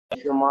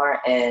Krishnakumar,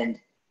 and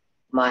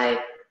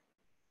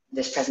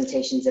this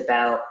presentation is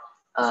about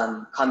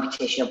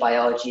computational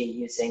biology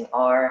using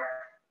R,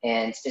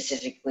 and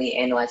specifically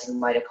analyzing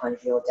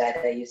mitochondrial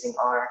data using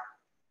R.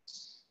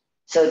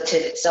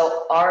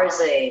 So R is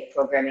a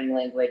programming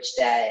language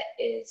that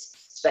is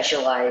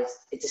specialized.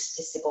 It's a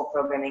statistical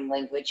programming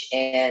language,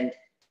 and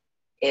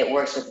it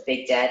works with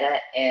big data.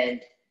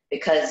 And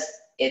because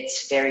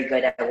it's very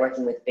good at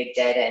working with big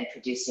data and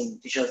producing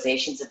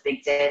visualizations of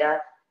big data,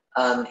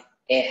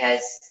 it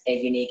has a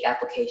unique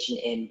application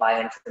in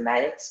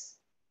bioinformatics.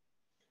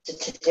 So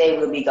today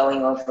we'll be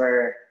going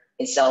over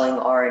installing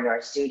R in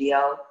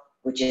RStudio,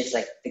 which is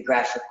like the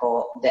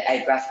graphical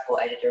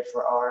editor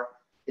for R,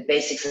 the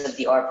basics of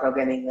the R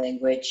programming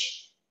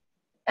language,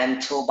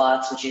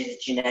 Toolbox, which is a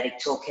genetic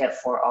toolkit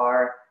for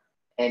R,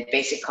 and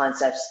basic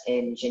concepts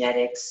in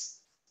genetics,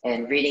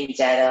 and reading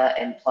data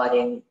and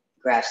plotting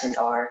graphs in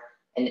R,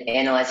 and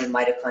analyzing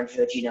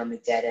mitochondrial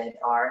genomic data in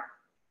R.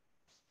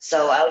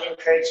 So I would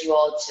encourage you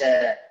all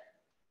to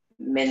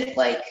make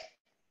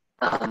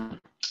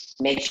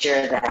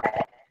sure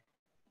that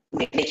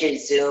make your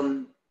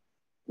Zoom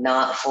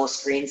not full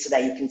screen so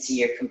that you can see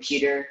your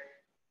computer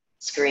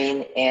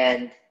screen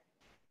and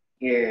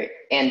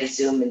the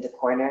Zoom in the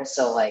corner.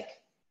 So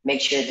like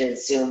make sure the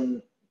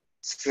Zoom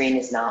screen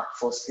is not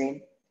full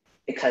screen,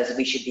 because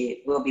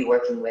we'll be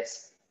working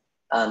with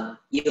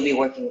you'll be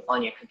working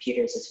on your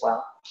computers as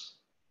well.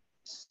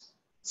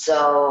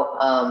 So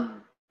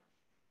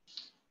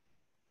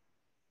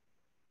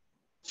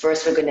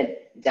first we're going to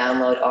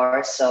download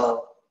R.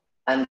 So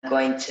I'm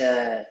going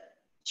to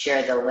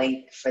share the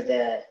link for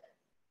the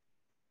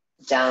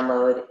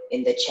download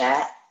in the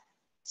chat.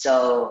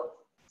 So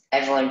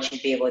everyone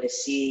should be able to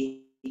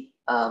see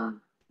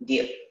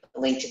the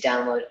link to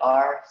download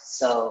R.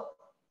 So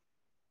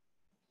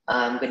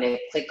I'm going to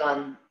click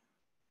on,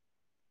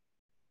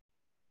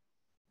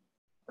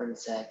 one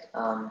sec.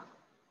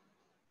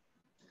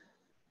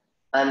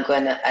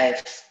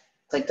 I've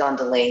clicked on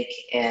the link,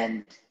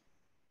 and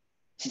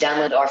to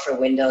download R for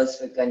Windows,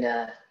 we're going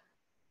to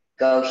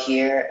go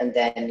here and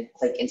then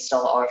click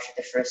install R for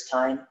the first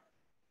time.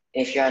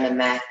 If you're on a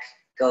Mac,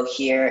 go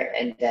here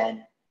and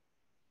then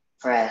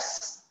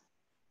press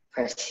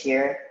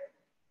here.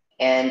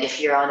 And if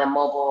you're on a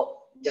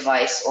mobile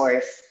device, or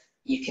if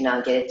you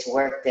cannot get it to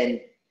work, then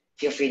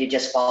feel free to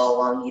just follow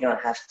along. You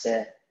don't have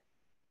to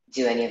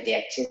do any of the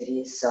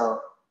activities.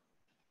 So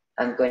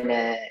I'm going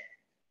to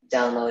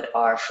download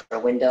R for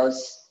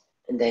Windows,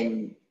 and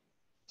then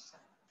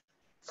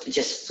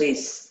just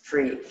please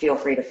feel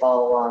free to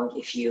follow along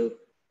if you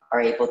are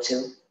able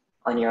to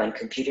on your own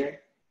computer.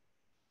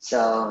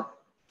 So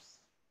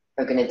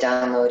we're going to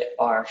download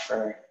R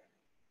for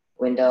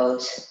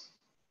Windows.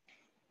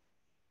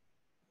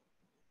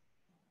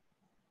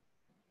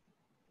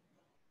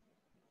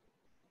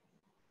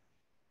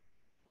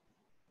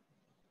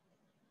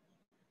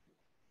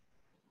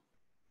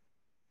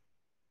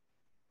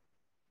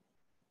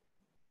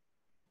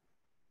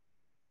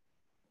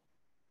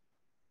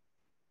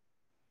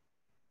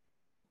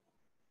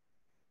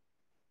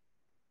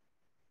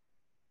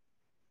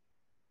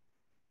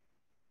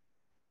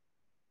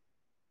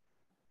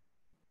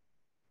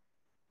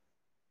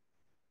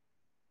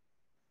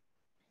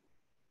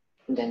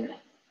 And then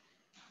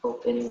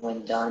open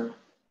when done.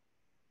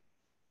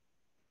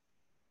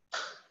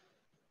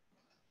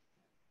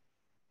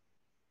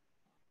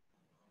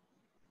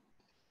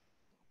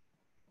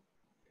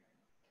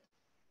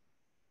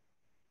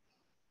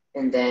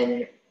 And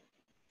then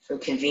for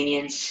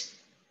convenience,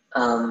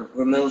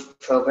 remove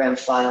program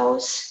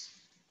files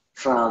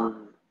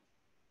from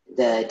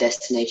the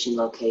destination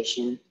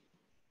location.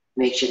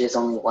 Make sure there's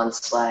only one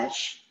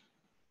slash.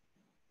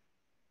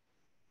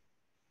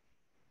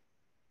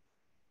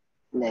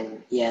 And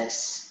then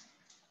yes.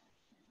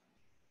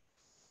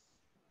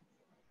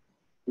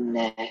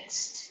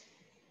 Next.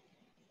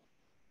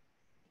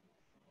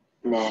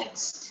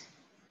 Next.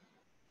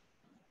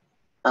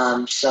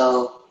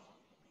 So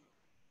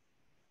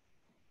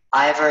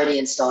I've already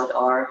installed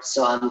R,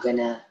 so I'm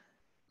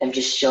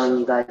just showing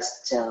you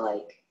guys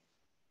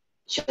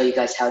show you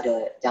guys how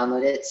to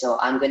download it. So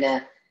I'm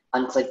gonna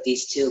unclick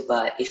these two,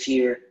 but if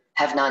you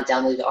have not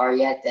downloaded R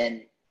yet,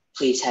 then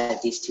please have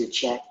these two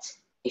checked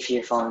if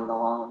you're following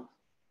along.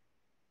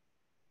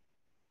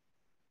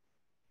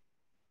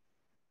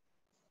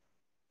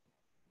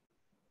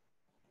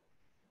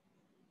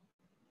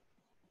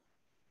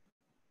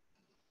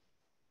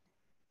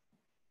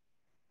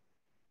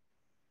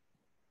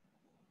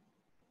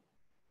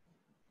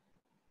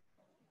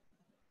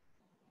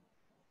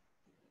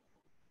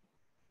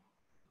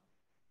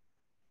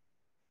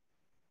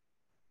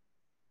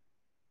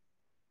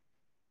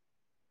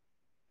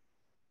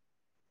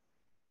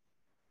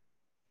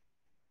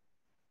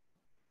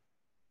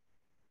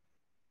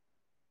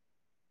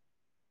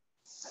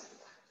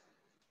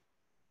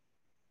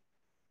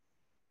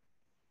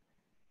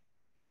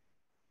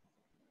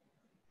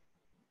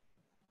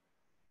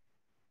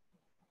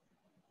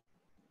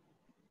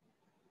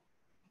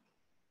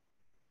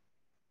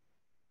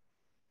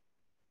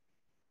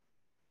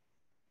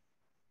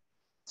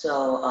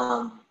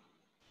 So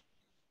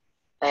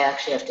I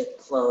actually have to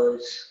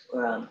close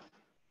where I'm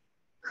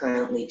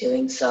currently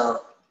doing,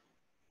 so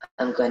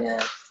I'm gonna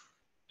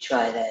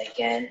try that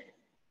again.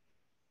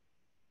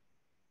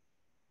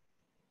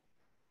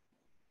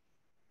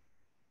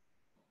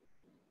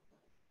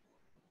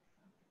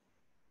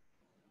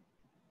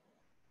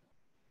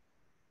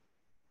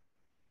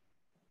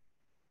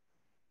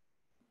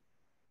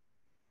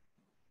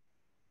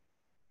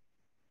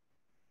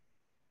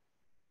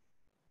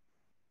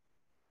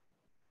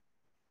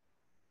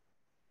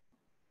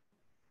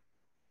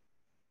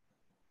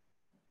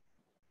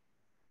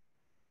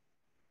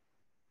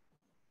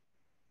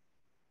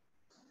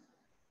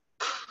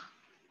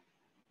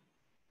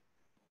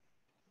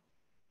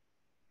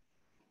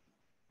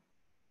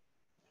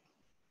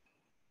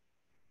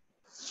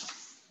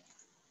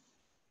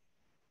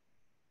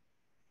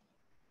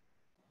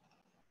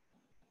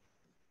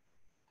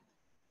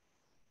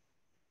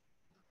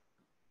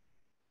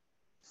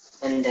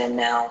 And then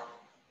now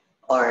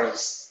R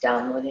is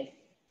downloaded.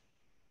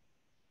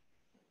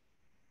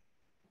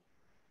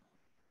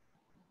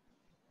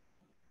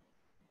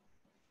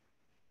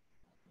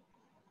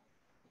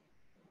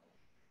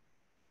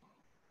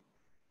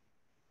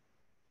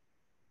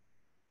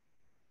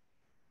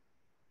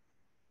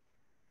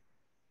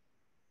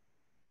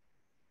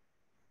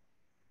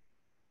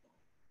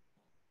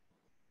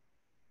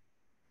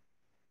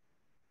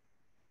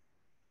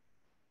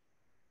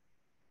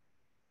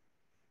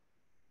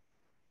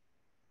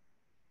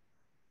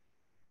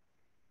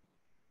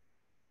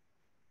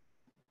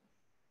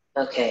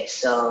 Okay,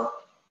 so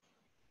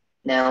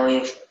now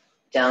we've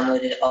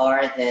downloaded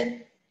R,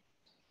 then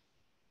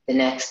the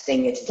next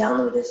thing to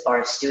download is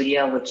R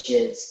Studio, which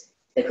is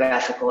the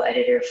graphical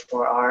editor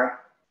for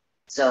R.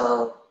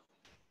 So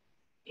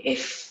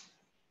if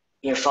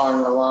you're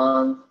following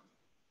along,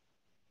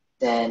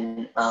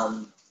 then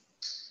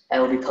I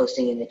will be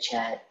posting in the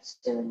chat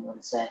soon,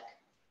 one sec.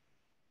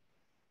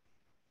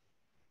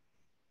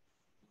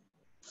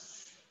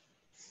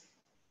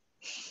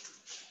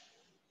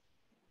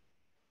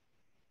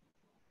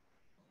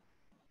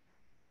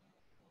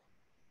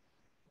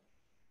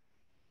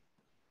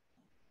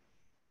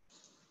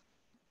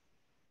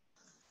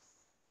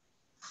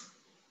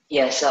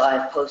 Yeah, so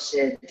I've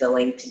posted the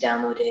link to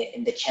download it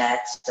in the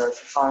chat. So if you're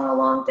following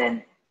along,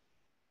 then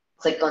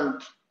click on,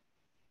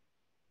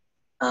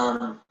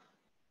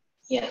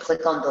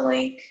 click on the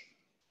link.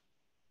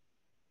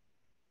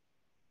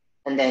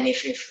 And then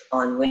if you're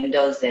on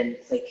Windows, then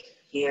click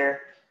here.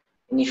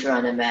 And if you're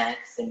on a Mac,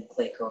 then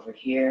click over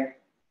here.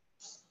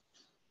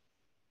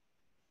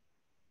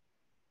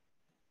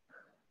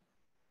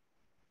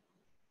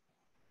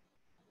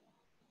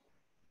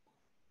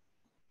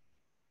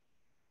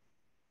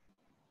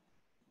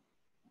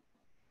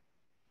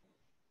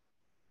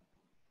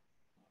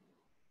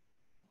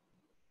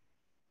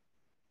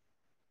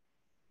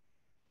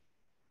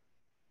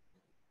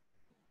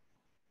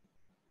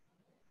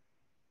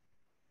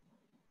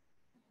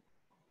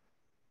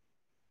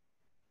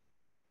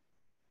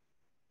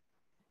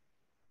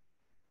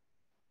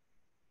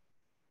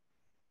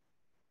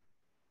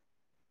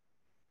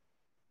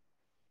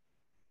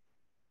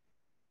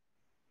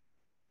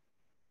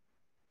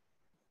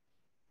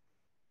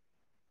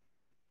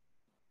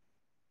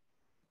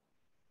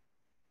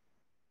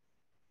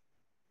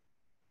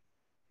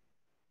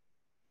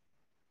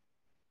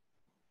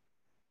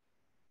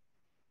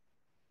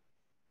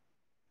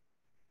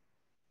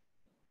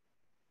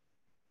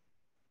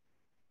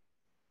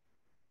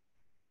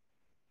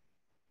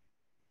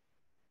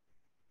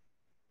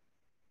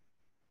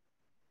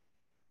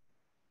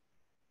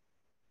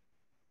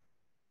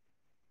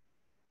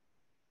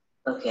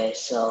 Okay,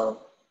 so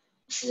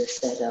this is a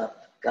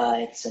setup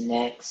guide. So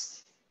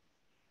next,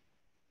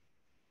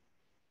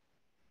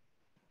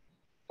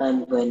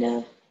 I'm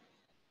gonna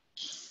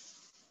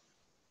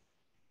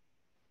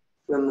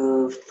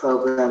remove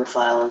program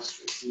files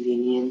for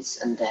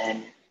convenience, and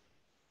then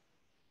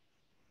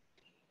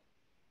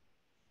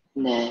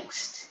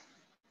next,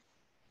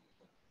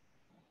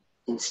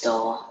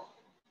 install.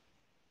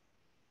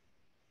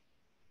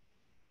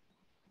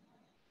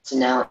 So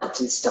now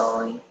it's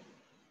installing.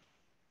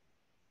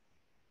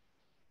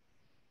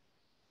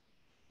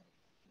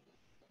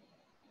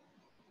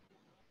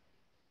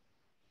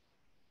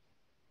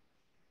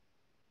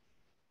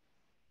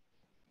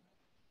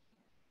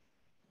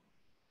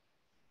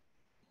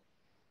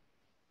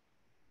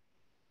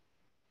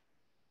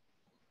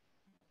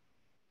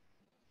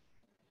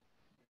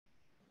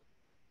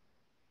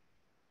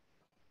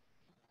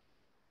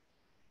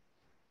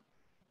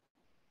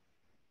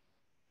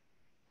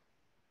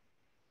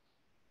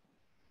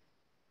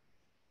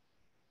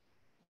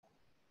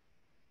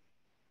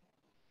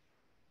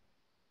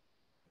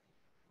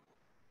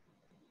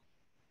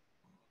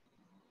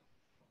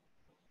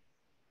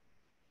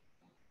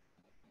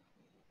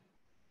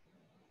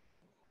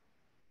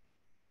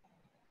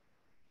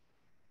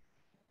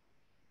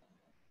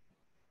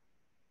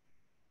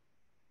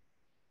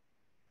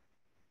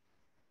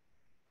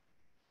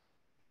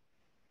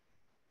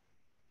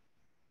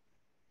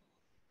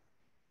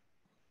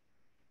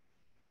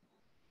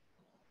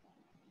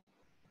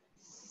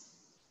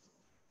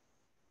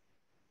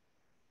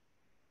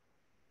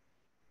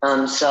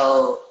 Could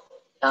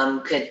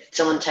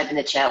someone type in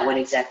the chat what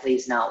exactly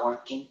is not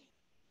working,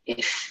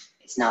 if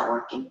it's not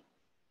working?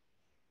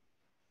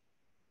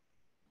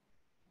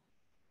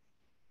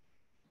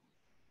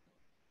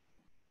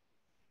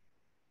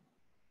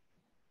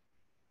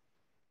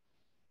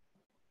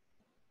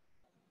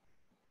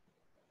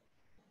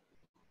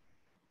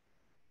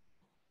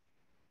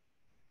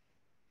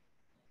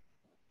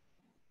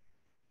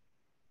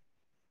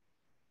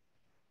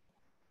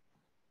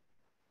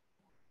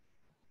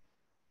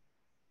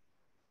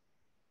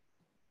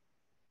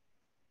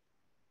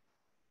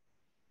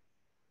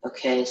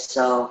 Okay,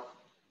 so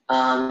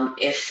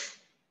if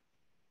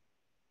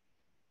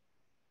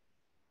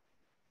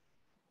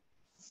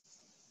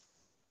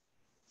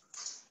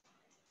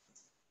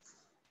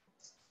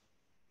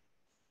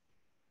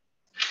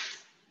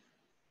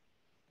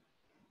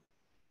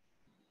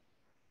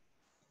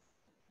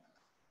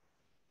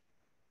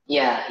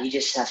yeah, you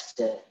just have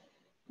to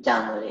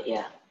download it,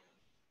 yeah.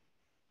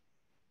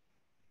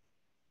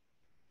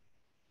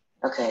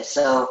 Okay,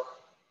 so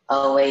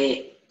I'll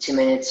wait 2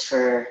 minutes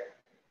for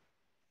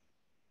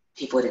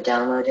people to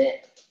download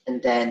it,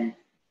 and then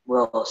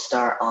we'll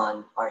start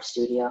on our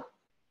studio.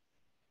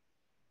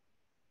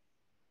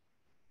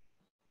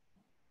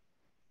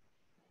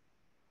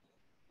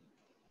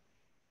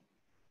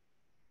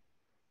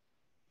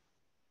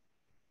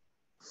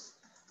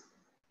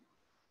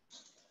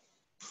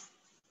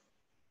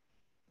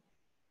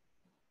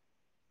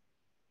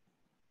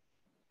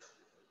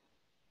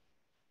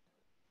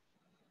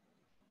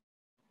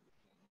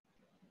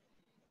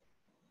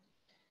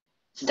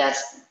 So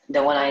that's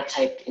the one I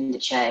typed in the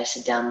chat is to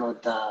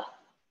download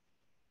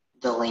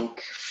the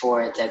link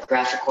for the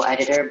graphical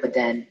editor, but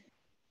then,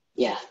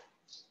 yeah.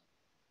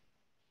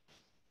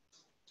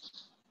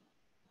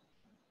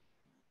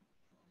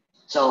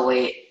 So I'll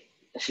wait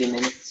a few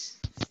minutes.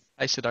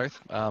 Hi,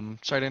 Siddarth.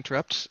 Sorry to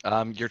interrupt.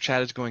 Your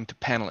chat is going to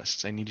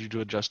panelists. I need you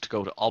to adjust to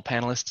go to all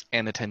panelists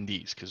and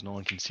attendees because no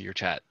one can see your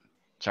chat.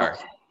 Sorry.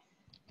 Okay.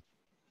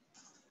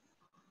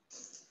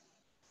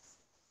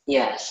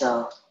 Yeah,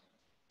 so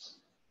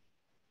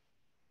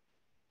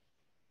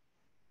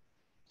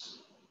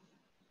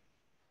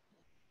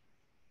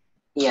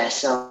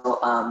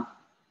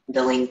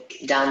the link,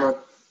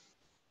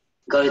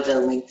 go to the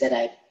link that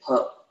I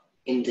put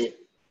in the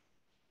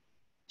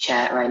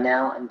chat right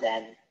now, and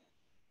then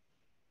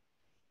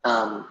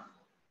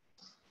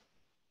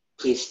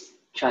please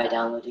try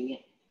downloading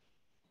it.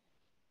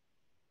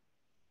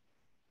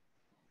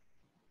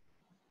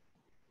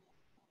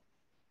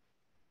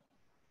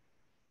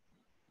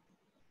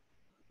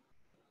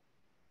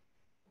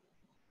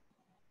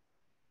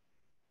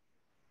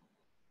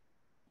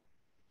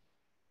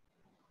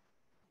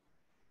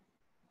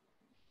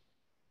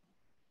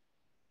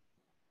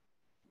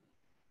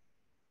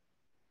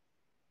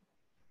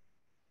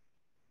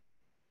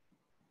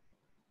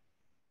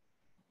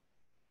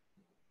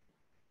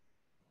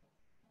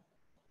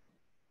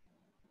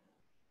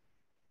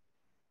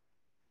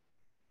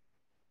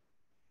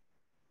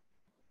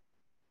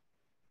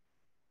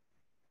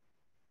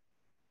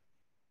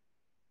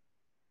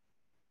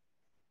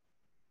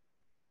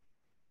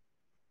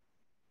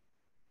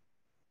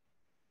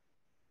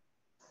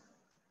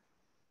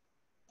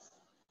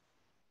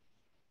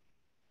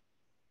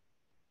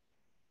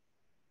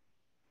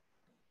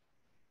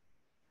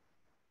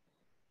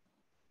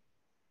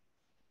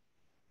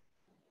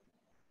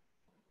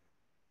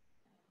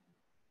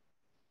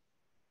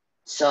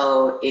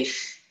 So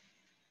if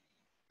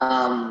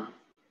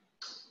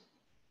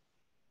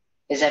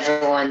has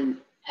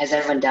everyone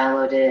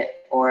downloaded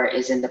it or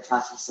is in the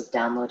process of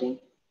downloading?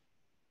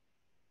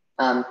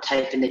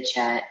 Type in the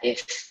chat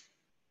if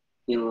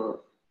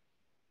you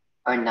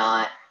are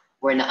not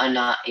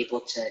able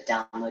to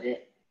download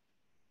it.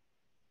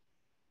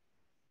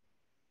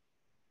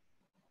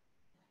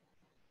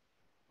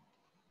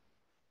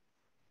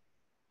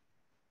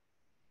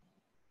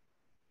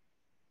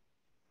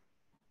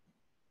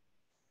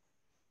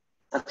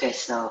 Okay,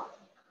 so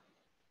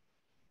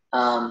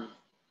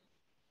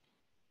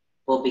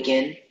we'll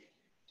begin.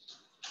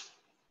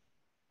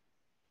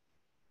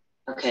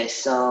 Okay,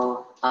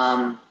 so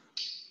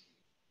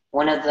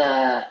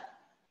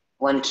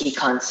one key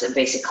concept,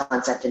 basic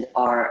concept in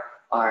R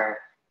are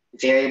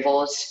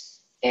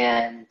variables,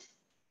 and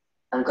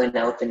I'm going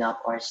to open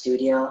up our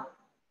studio.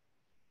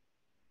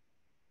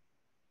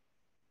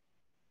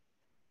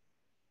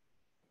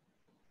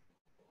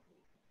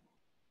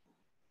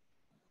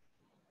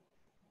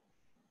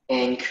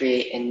 And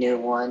create a new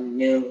one,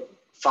 new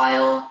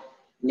file,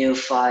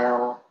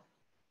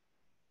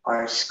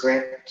 our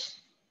script.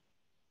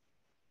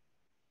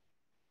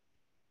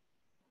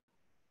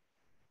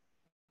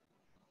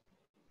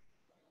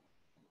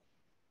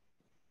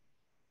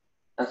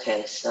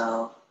 Okay,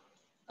 so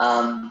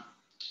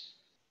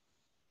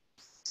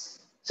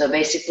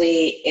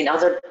basically in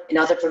other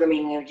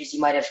programming languages you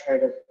might have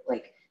heard of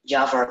like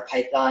Java or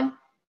Python.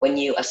 When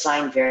you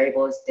assign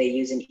variables, they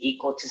use an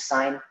equal to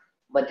sign,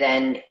 but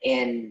then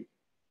in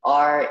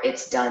R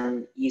it's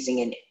done using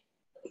an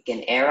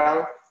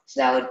arrow.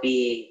 So that would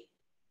be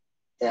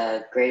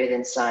the greater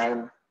than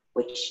sign,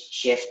 which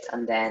shift,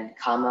 and then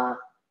comma,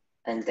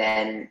 and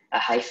then a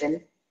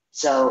hyphen.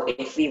 So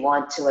if we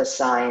want to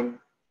assign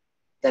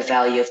the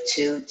value of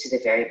 2 to the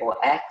variable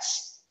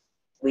x,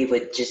 we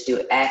would just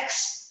do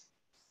x,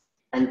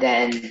 and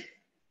then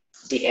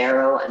the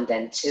arrow, and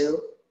then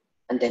 2,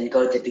 and then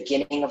go to the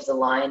beginning of the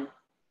line,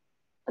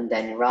 and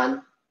then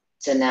run.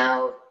 So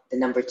now the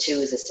number 2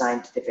 is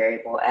assigned to the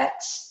variable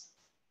x,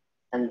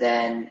 and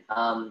then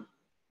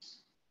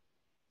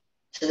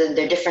so then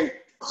there are different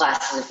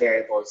classes of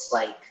variables,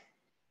 like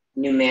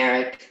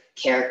numeric,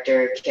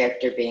 character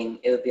being,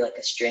 it would be like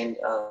a string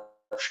of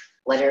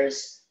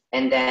letters.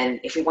 And then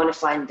if we want to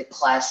find the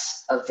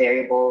class of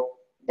variable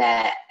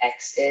that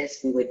x is,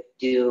 we would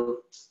do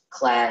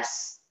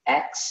class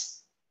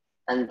x,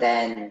 and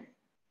then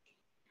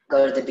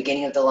go to the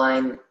beginning of the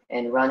line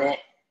and run it,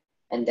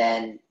 and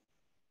then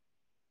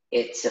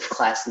it's of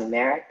class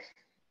numeric.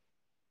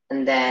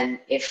 And then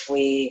if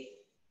we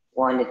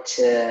wanted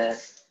to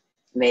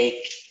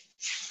make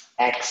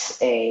x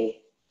a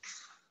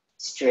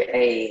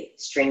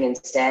string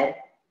instead,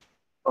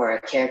 or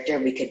a character,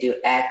 we could do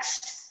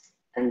x,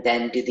 and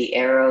then do the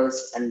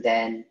arrows, and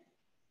then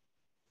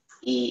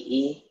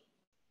EE,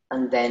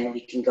 and then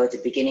we can go to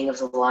the beginning of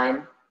the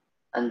line,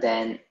 and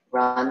then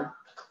run.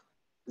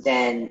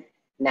 Then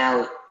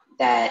now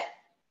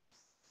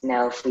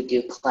if we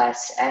do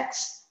class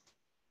X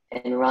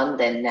and run,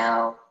 then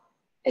now,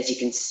 as you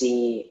can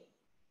see,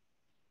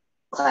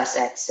 class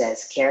X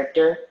says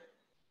character,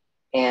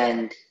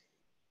 and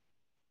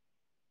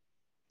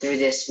through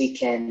this we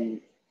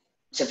can,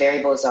 so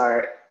variables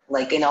are,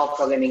 like in all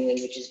programming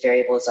languages,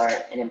 variables are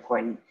an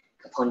important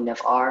component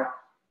of R.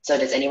 So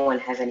does anyone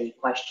have any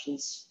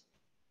questions?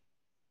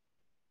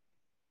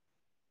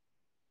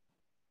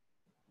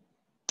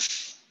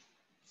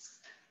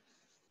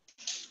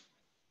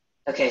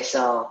 Okay,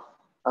 so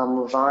I'll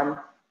move on.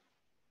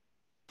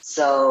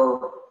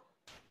 So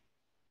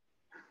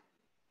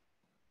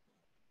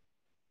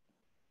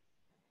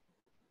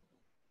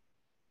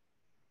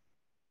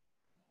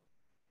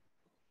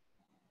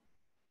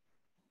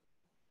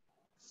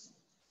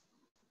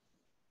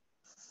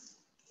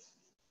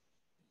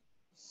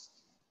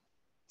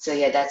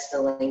yeah, that's the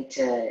link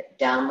to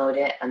download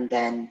it. And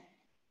then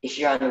if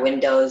you're on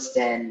Windows,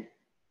 then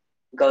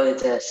go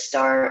to the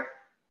start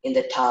in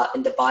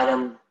the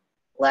bottom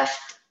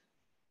left,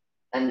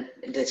 and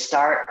the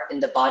start in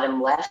the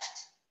bottom left,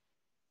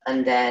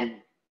 and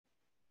then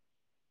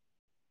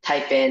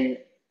type in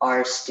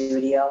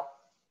RStudio,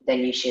 then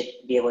you should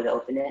be able to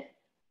open it.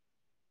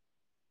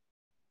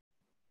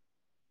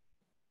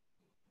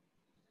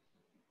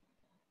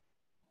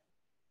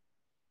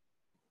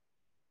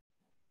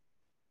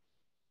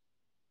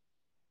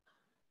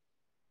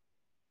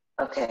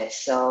 Okay,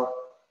 so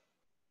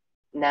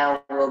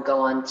now we'll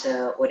go on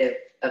to what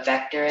a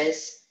vector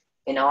is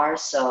in R.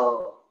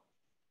 So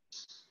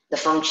the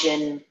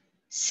function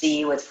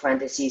C with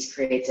parentheses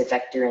creates a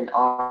vector in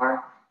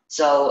R.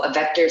 So a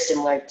vector is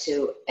similar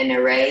to an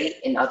array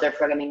in other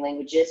programming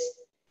languages,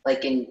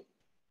 like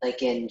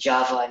in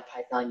Java and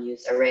Python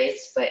use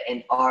arrays, but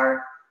in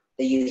R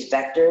they use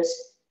vectors.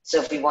 So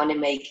if we want to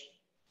make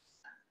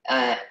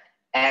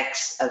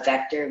X a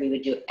vector, we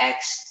would do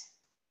X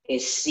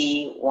is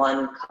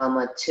C1,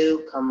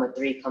 2,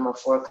 3,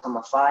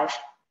 4, 5.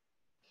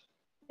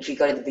 If you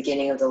go to the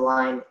beginning of the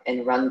line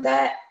and run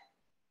that,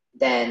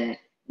 then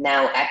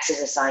now X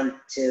is assigned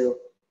to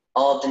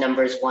all of the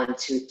numbers 1,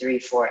 2, 3,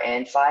 4,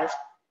 and 5.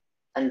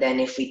 And then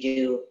if we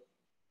do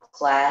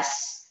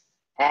class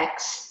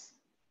X,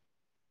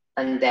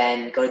 and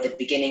then go to the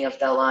beginning of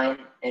the line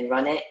and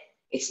run it,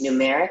 it's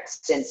numeric,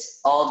 since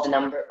all of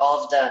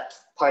the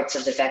parts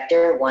of the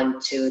vector,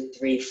 1, 2,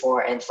 3,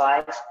 4, and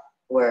 5,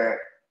 were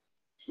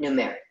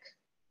numeric.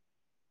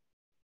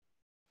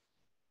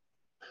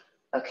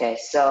 Okay,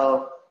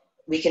 so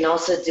we can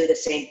also do the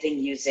same thing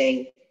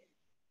using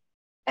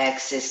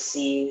X is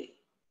C,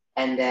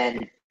 and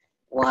then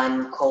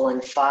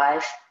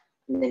 1:5,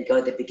 and then go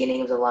to the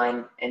beginning of the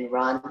line and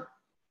run,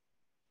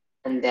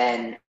 and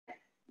then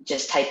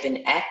just type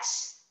in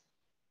X,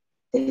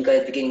 then go to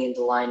the beginning of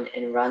the line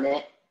and run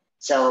it.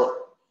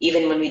 So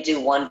even when we do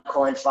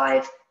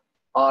 1:5,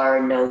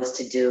 R knows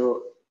to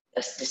do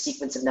the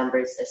sequence of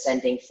numbers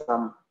ascending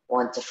from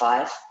 1 to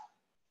 5.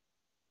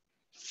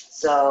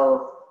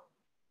 So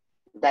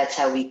that's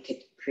how we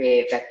could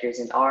create vectors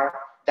in R.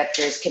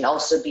 Vectors can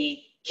also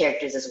be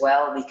characters as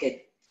well. We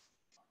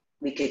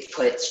could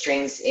put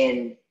strings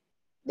in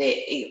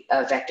a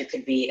vector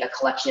could be a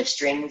collection of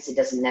strings. It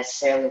doesn't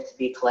necessarily have to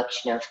be a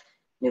collection of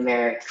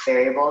numeric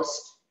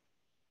variables.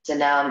 So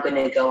now I'm going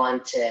to go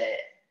on to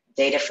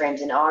data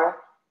frames in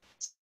R.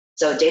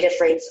 So data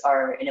frames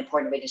are an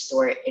important way to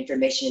store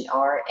information in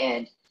R,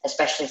 and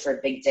especially for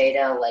big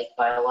data like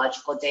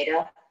biological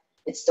data.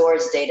 It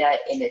stores data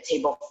in a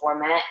table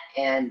format,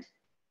 and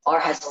R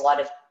has a lot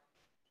of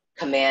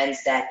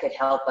commands that could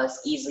help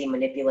us easily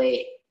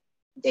manipulate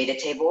data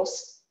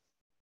tables.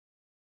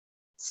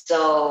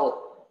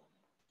 So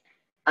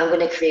I'm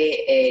going to create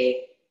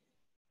a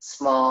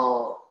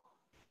small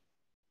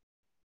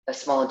a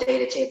small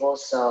data table.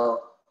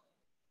 So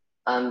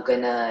I'm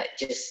gonna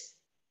just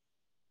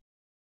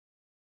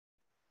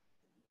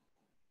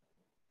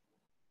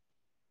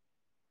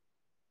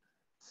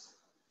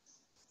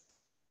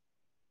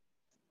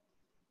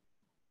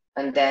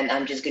and then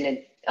I'm just gonna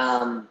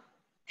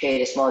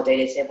create a small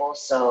data table.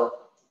 So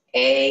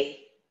A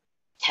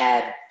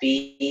tab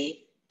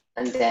B,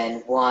 and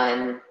then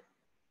 1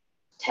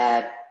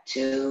 tab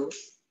 2,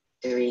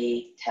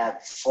 3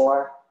 tab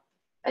 4,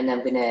 and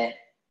I'm gonna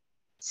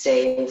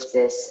save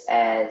this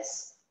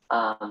as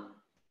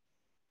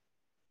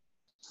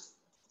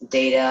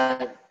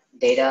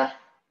data,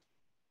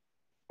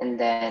 and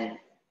then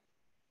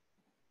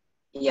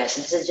yes,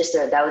 this is just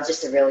that was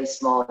just a really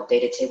small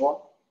data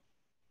table.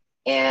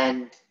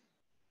 And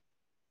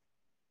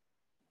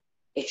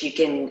if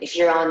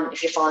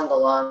you're following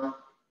along,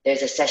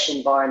 there's a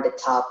session bar on the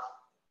top,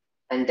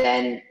 and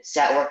then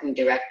set working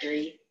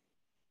directory,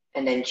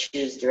 and then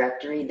choose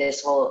directory.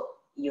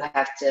 You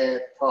have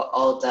to put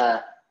all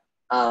the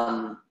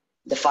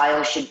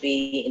files should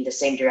be in the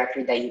same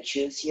directory that you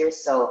choose here.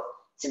 So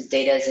since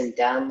data is in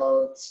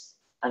downloads,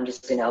 I'm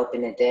just gonna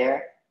open it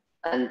there.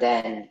 And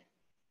then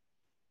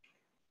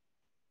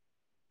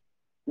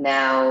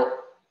now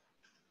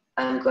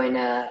I'm going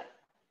to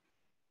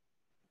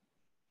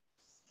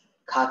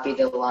copy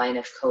the line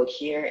of code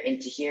here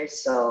into here.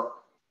 So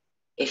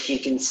if you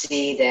can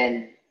see,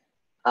 then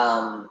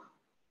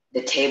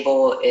the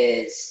table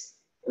is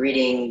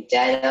reading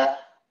data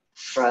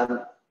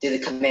through the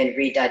command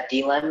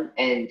read.dlem,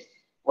 and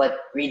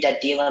what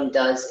read.dlem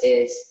does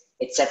is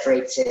it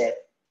separates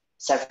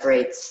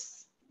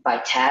by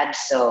tabs.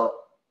 So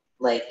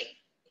like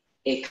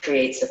it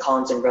creates the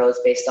columns and rows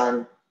based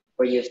on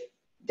where you've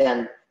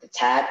done the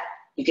tab.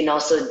 You can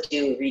also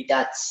do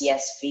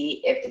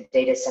read.csv if the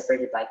data is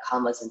separated by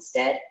commas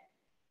instead.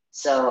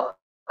 So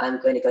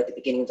I'm going to go at the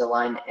beginning of the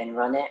line and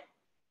run it.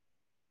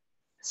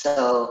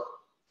 So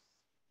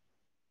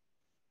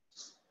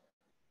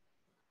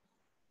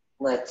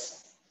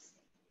let's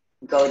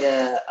go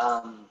to,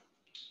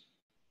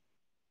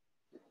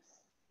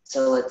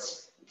 so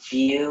let's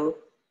view.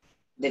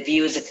 The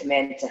view is a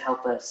command to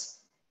help us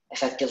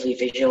effectively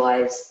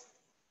visualize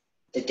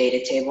the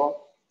data table.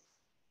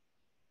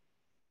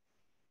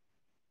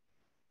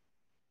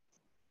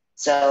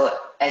 So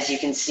as you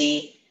can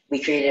see,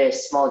 we created a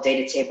small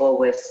data table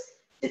with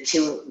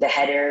the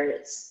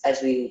headers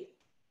as we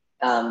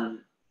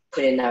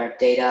put in our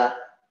data,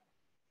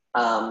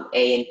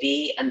 A and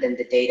B, and then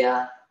the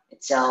data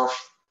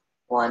itself,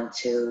 1,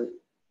 2,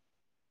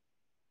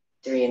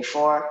 3, and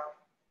 4.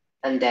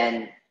 And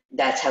then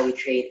that's how we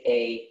create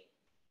a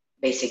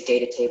basic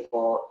data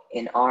table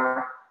in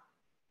R.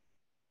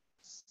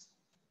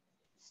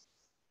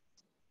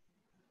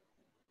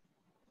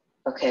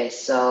 Okay,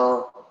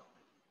 so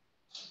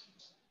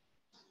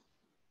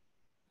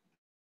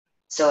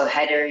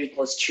header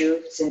equals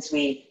true. Since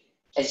we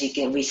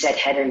set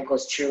header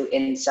equals true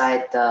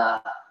inside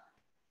our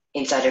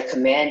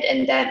command,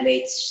 and that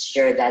makes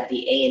sure that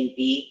the A and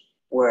B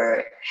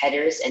were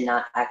headers and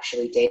not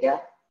actually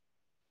data.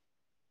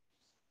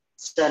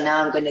 So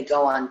now I'm going to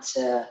go on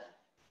to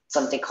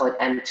something called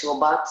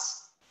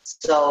mToolbox.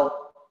 So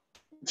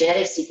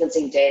genetic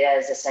sequencing data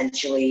is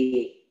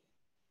essentially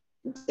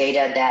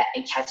data that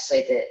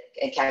encapsulate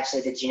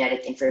the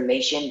genetic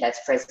information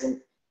that's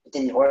present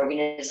within an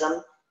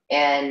organism,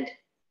 and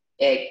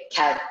it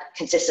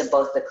consists of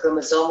both the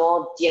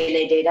chromosomal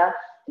DNA data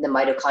and the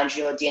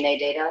mitochondrial DNA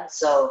data.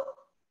 So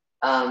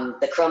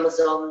the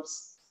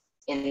chromosomes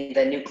in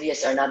the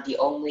nucleus are not the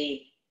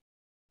only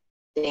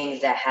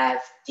things that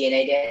have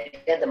DNA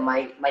data. The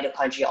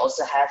mitochondria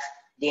also have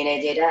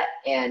DNA data,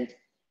 and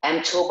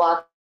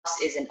mToolbox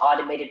is an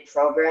automated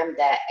program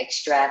that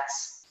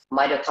extracts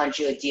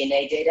mitochondrial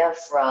DNA data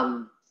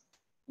from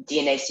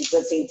DNA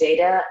sequencing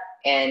data,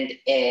 and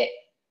it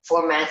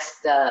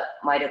formats the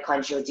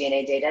mitochondrial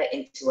DNA data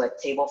into a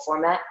table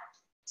format.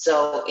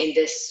 So in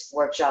this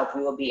workshop,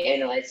 we will be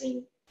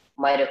analyzing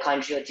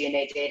mitochondrial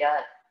DNA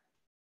data.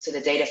 So the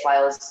data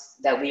files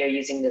that we are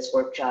using in this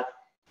workshop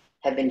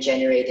have been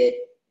generated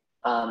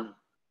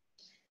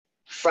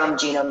from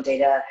genome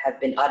data,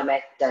 the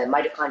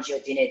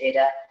mitochondrial DNA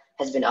data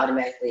has been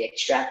automatically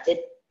extracted.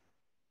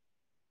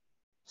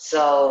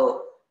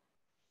 So,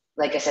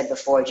 like I said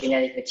before,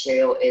 genetic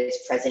material is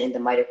present in the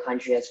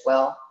mitochondria as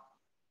well.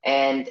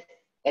 And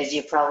as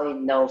you probably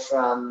know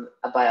from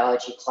a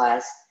biology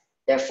class,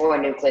 there are 4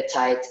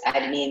 nucleotides: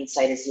 adenine,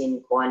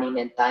 cytosine,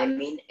 guanine, and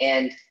thymine.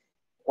 And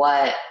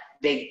what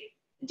big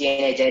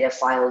DNA data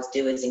files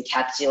do is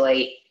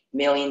encapsulate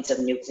millions of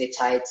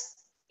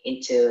nucleotides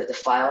into the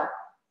file.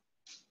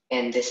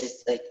 And this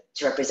is like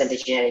to represent the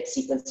genetic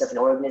sequence of an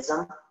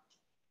organism.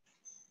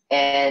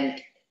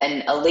 And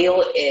an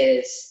allele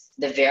is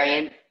the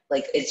variant,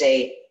 like it's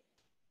a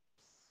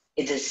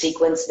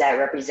sequence that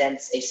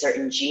represents a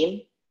certain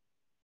gene.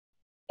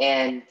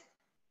 And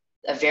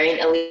a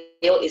variant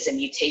allele is a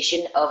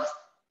mutation of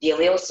the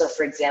allele. So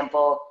for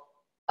example,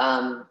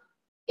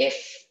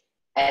 if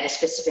at a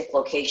specific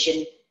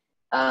location,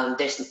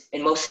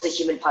 in most of the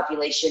human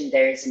population,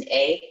 there's an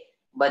A,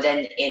 but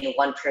then in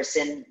one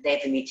person they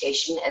have a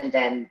mutation and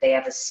then they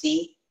have a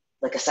C,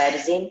 like a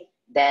cytosine,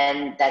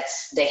 then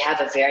they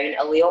have a variant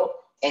allele,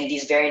 and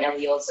these variant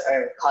alleles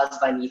are caused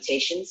by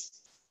mutations.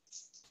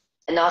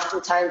 And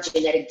oftentimes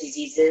genetic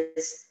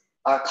diseases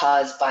are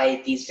caused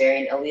by these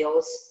variant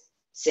alleles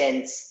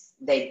since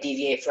they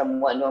deviate from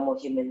what the normal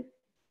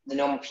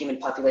human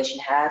population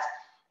have,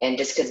 and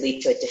this could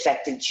lead to a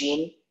defective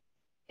gene,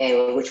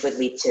 which would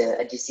lead to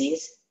a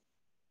disease.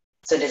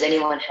 So does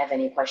anyone have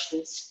any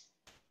questions?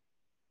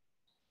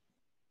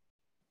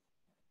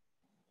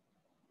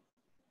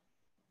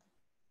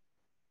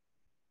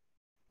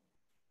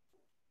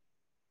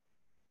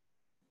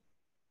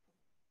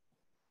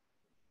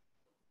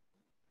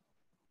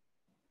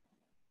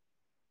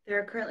 There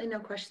are currently no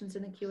questions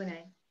in the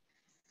Q&A.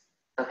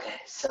 Okay,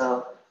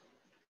 so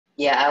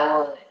yeah, I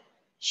will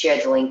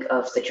share the link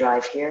of the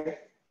drive here.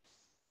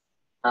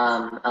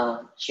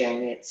 I'm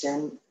sharing it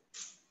soon.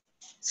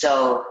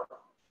 So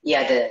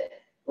yeah, the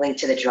link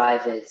to the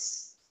drive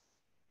is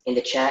in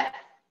the chat.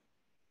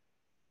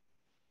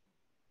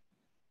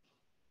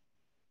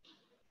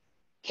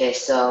 Okay,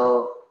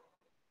 so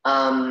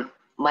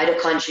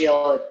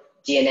mitochondrial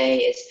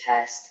DNA is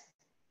passed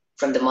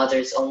from the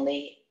mothers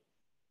only,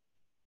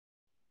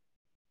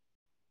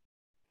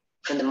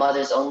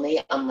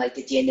 unlike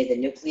the DNA of the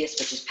nucleus,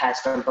 which is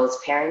passed from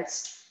both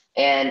parents.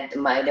 And the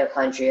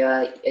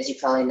mitochondria, as you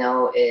probably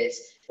know, is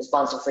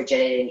responsible for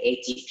generating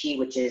ATP,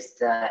 which is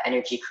the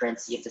energy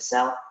currency of the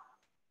cell.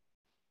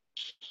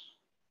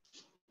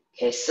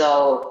 Okay,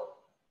 so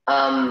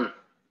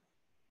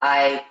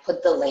I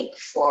put the link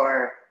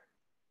for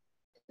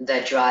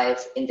the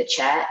drive in the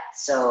chat.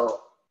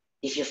 So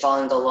if you're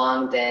following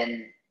along,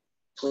 then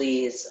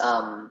please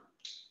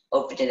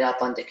open it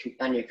up on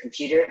your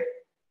computer,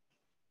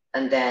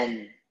 and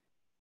then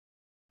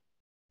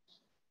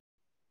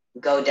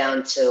go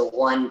down to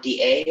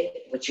 1DA,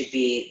 which would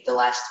be the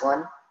last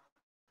one.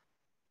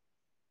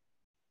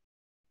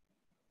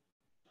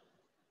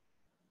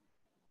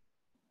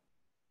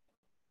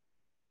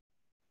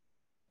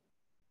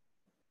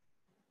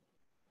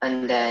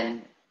 And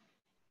then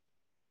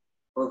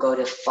we'll go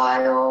to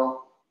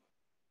File,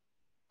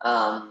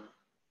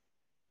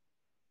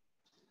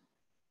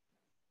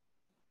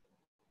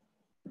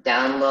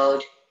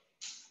 Download,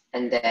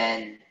 and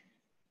then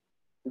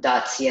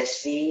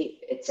 .csv.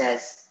 It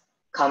says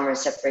comma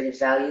separated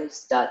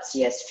values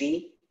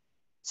 .csv.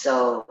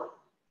 So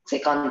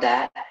click on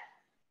that,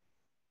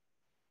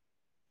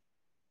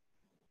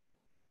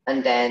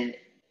 and then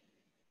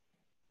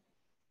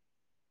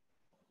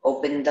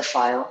open the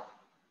file.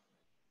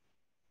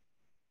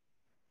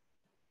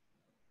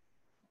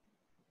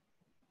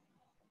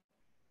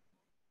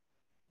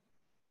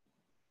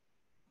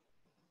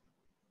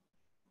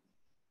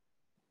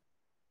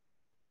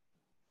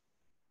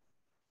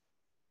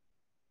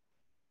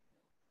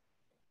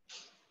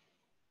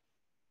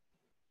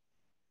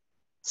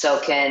 So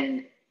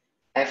can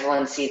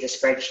everyone see the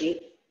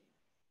spreadsheet?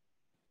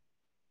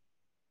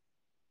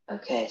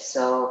 Okay,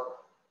 so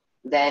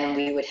then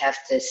we would have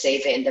to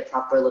save it in the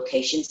proper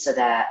location so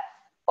that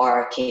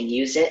R can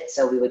use it.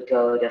 So we would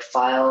go to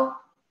File,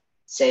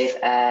 Save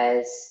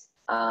As,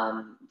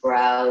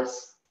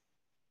 Browse,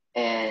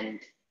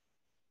 and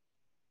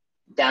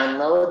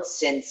Download.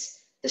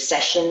 Since the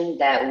session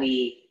that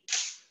we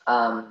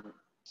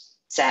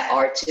set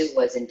R to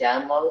was in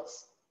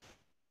Downloads,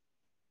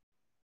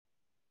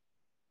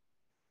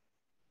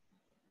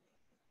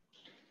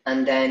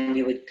 and then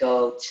we would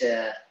go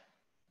to,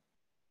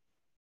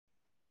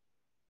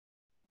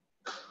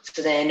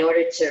 so then in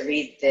order to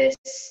read this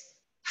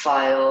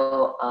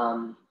file,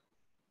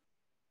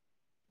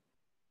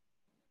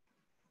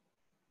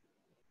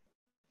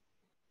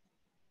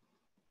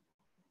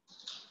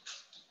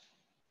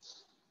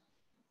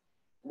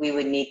 we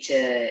would need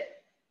to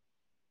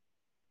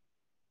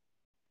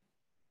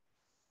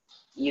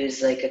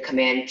use like a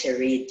command to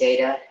read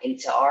data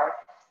into R.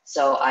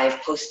 So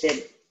I've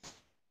posted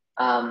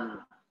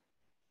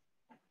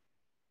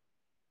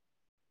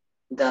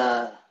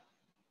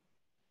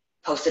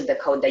the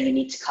code that you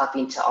need to copy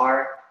into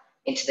R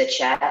into the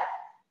chat.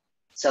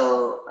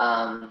 So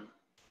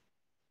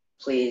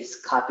please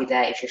copy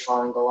that if you're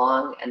following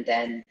along, and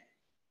then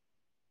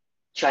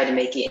try to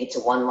make it into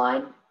one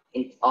line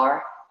in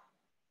R.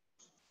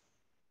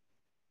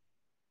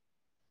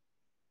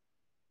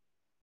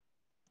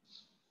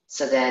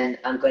 So then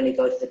I'm going to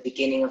go to the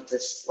beginning of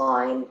this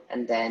line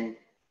and then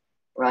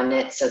run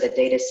it. So the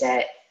data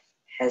set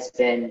has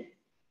been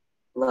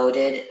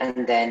loaded,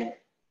 and then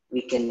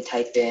we can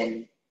type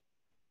in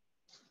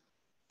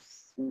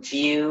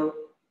view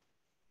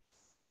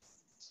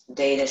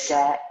data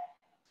set,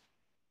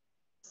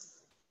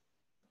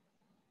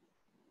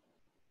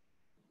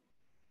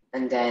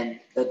 and then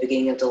the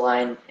beginning of the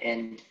line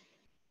and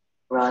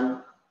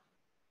run.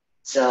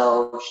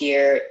 So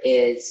here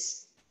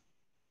is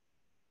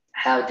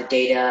how the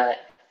data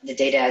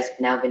has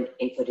now been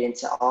inputted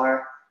into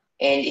R.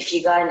 And if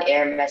you got an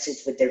error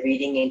message with the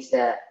reading into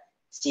the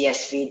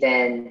CSV,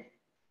 then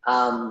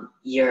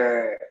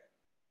your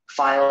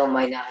file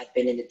might not have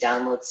been in the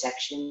download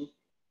section.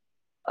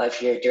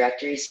 of your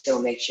directory.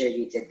 So make sure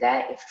you did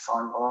that if you're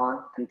following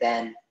along. And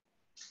then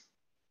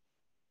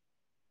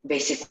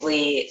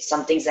basically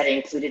some things that are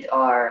included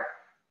are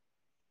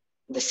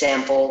the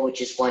sample,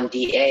 which is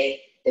 1DA,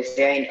 the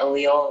variant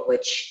allele,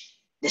 which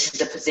this is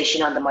the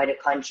position on the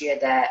mitochondria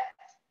that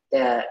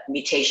the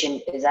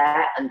mutation is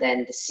at, and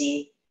then the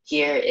C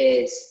here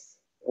is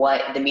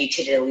what the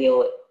mutated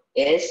allele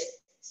is.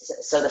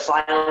 So the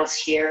files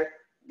here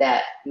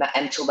that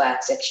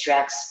mToolbox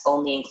extracts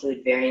only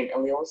include variant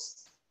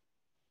alleles.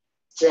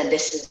 So then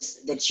this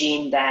is the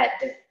gene that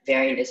the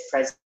variant is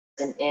present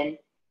in.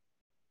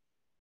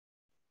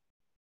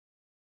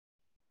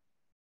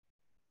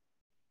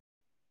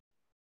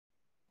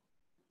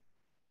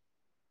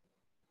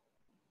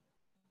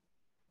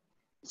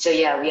 So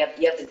yeah, you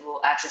have the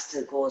Google access to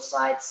the Google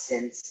Slides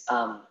since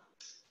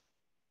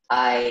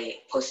I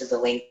posted the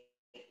link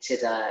to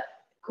the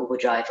Google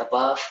Drive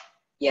above.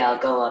 Yeah, I'll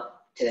go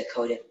up to the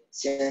code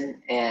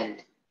soon.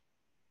 And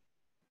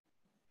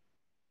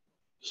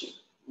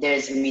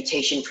there's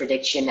mutation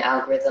prediction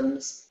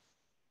algorithms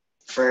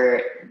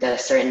for the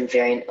certain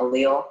variant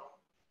allele.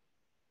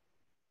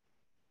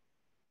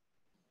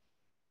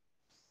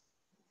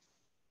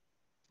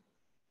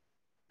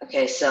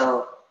 Okay,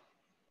 so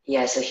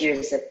yeah, so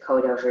here's the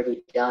code I've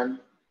already done.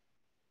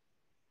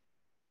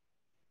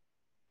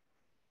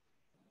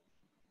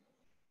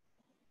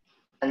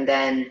 And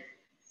then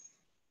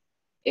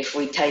if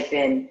we type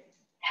in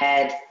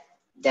head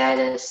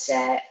data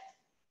set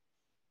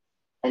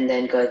and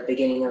then go to the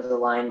beginning of the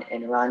line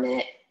and run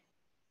it,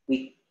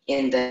 we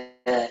in the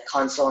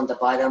console on the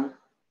bottom,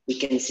 we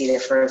can see the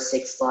first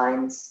 6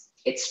 lines.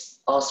 It's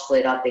all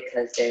split up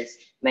because there's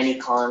many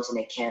columns and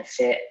it can't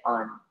fit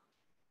on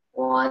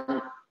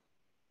one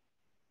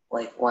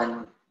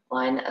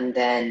line. And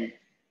then,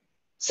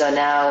 so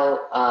now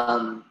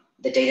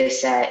the data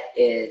set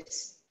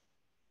is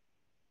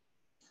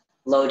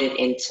loaded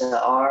into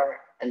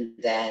R, and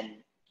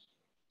then,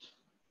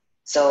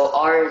 so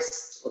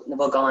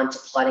we'll go on to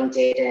plotting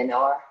data in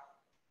R.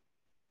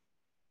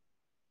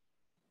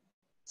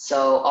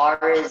 So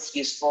R is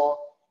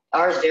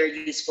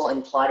very useful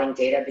in plotting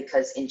data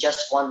because in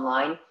just one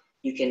line,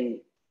 you can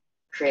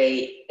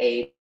create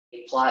a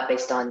plot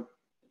based on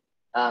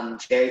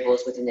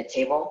variables within the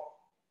table.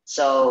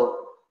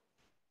 So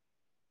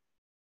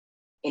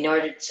in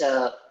order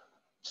to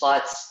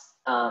plot,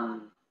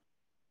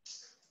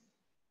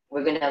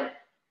 we're gonna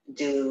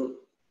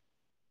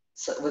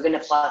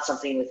plot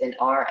something within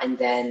R, and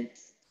then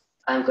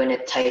I'm gonna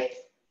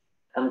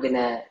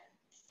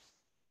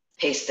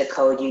paste the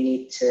code you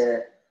need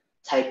to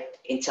type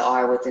into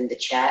R within the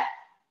chat.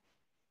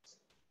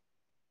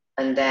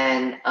 And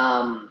then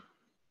I'm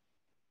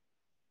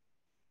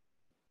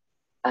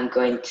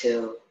going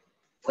to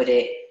put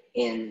it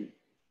in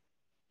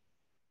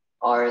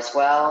R as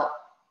well.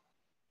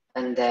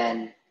 And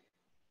then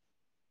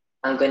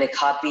I'm going to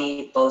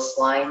copy both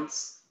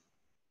lines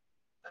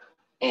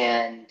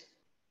and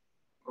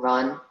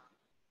run.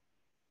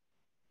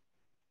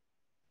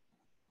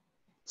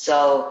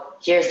 So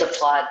here's the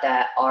plot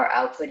that R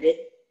outputted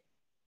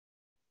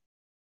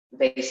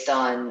based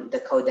on the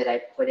code that I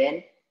put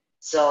in.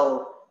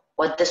 So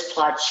what this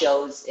plot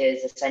shows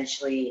is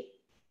essentially,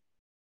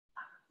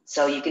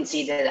 so you can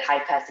see that high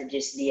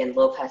pathogenicity and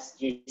low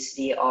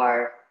pathogenicity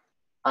are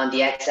on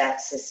the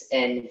x-axis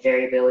and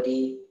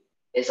variability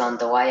is on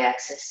the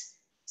y-axis.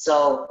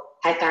 So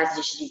high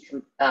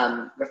pathogenicity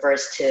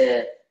refers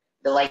to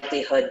the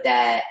likelihood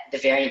that the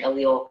variant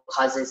allele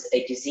causes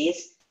a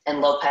disease,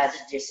 and low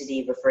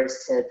pathogenicity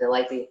refers to the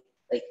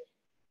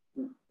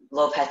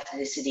low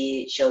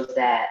pathogenicity shows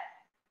that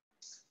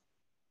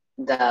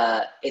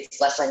it's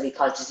less likely to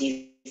cause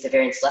disease, the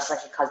variant's less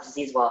likely to cause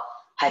disease, while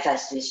high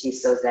pathogenicity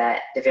shows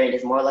that the variant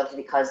is more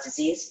likely to cause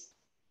disease.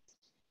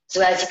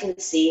 So as you can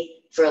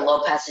see, for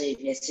low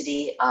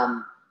pathogenicity,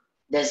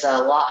 there's a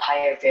lot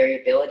higher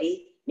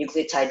variability,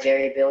 nucleotide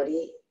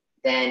variability,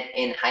 than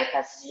in high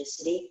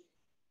pathogenicity.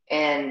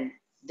 And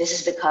this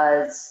is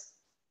because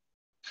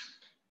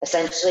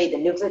essentially the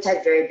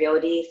nucleotide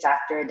variability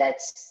factor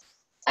that's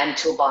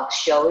mToolbox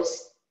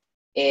shows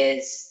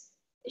is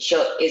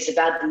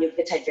about the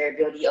nucleotide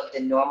variability of the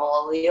normal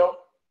allele.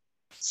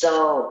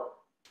 So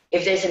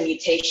if there's a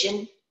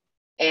mutation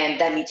and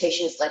that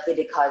mutation is likely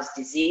to cause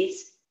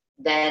disease,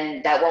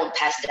 then that won't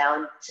pass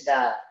down to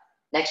the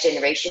next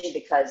generation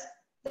because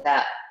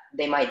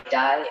they might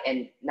die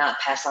and not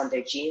pass on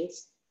their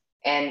genes.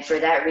 And for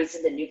that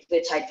reason, the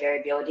nucleotide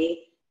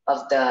variability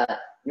of the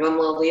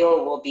normal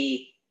allele will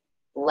be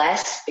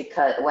less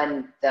because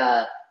when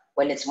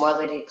it's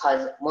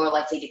more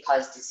likely to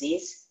cause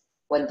disease,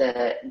 when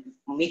the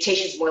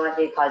mutation is more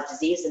likely to cause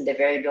disease, then the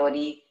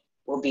variability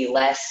will be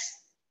less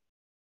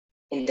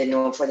for the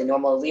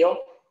normal allele.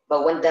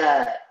 But when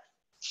the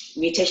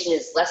mutation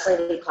is less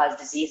likely to cause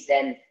disease,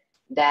 then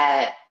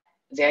that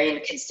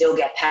variant can still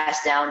get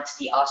passed down to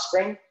the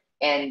offspring,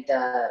 and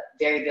the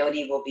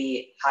variability will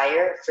be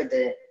higher for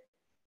that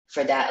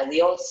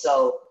allele.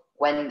 So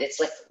when it's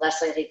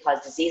less likely to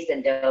cause disease,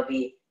 then there will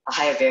be a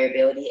higher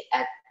variability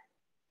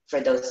for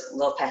those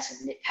low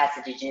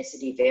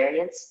pathogenicity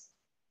variants.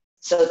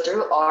 So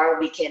through R,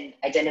 we can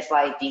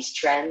identify these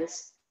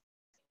trends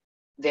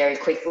very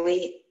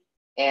quickly,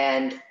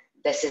 and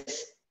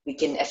we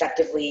can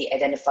effectively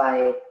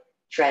identify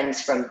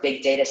trends from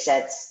big data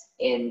sets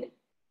in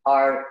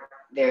R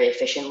very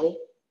efficiently.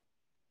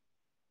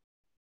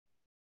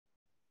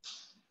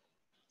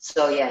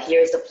 So yeah,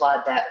 here's the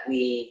plot that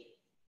we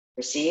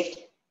received.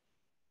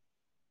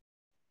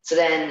 So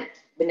then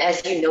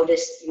as you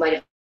might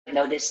have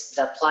noticed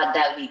the plot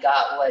that we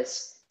got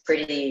was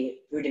pretty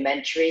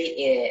rudimentary.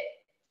 It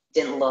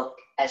didn't look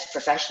as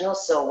professional.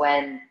 So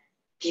when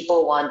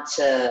people want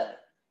to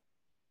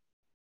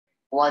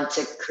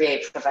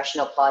create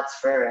professional plots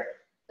for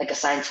like a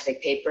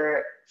scientific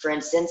paper, for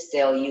instance,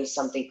 they'll use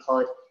something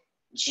called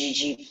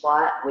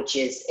ggplot,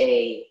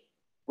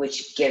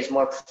 which gives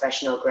more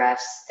professional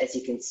graphs, as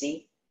you can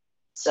see.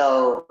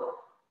 So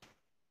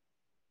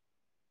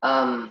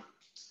I'll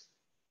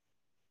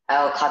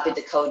copy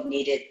the code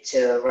needed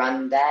to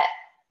run that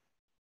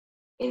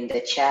in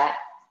the chat.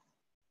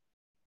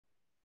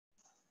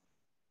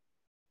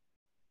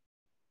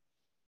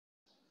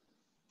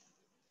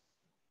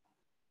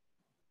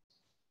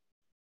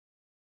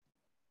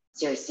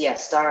 So yeah,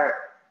 so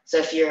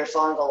if you're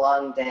following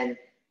along, then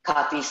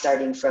copy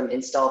starting from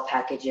install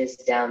packages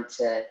down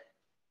to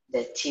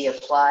the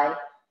tapply,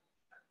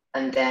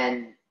 and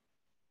then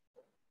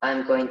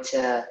I'm going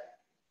to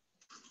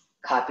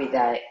copy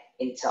that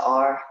into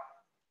R,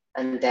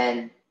 and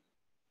then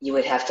you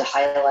would have to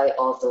highlight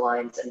all of the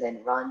lines and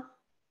then run.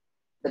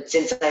 But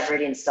since I've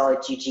already installed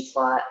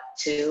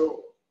ggplot2,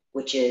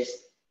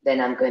 then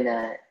I'm going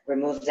to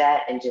remove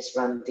that and just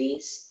run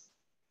these.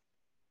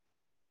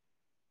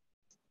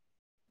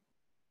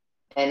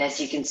 And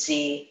as you can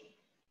see,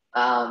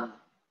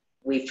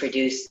 we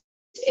produced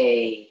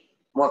a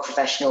more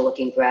professional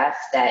looking graph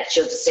that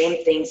shows the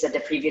same things that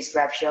the previous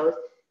graph showed,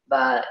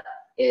 but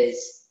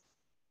is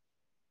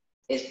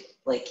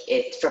like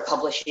for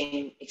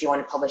publishing. If you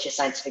want to publish a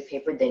scientific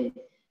paper, then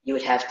you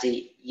would have to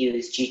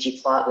use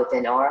ggplot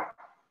within R.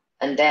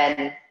 And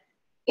then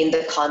in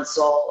the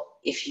console,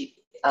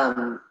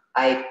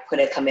 I put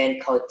a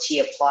command called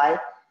tapply,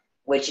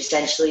 which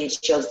essentially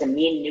shows the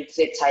mean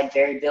nucleotide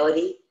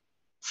variability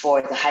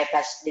for the high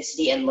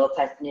pathogenicity and low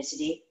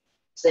pathogenicity.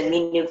 So the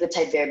mean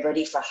nucleotide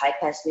variability for high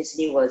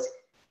pathogenicity was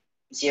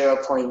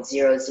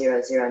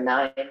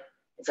 0.0009. And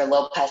for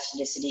low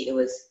pathogenicity, it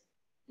was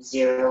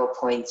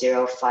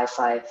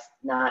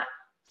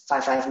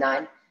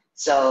 0.0559.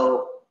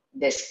 So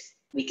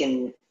we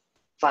can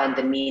find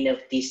the mean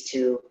of these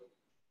two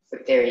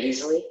very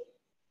easily.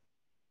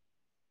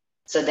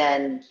 So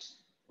then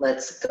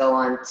let's go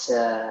on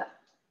to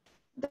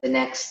the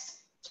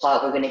next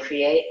plot we're going to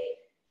create.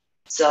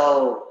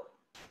 So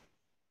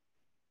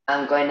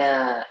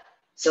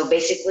so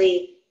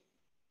basically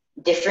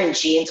different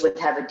genes would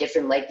have a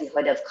different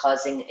likelihood of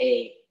causing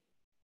a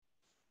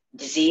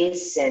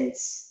disease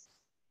since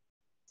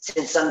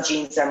some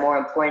genes are more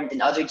important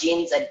than other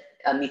genes.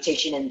 A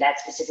mutation in that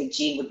specific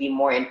gene would be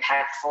more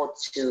impactful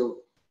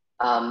to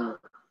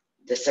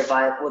the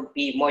survival, would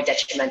be more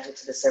detrimental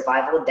to the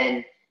survival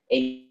than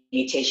a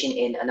mutation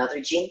in another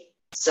gene.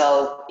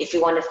 So if we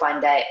want to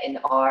find that in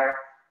R,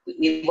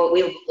 we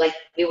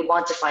would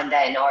want to find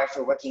that in R if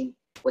we're working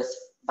with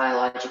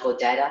biological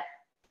data.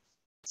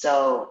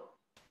 So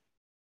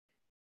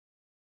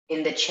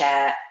in the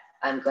chat,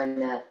 I'm going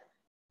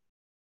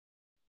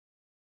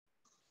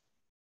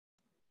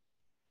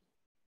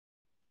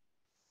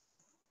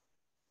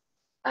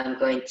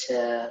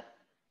to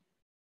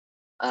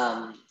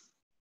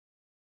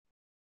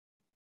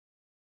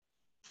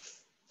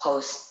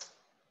post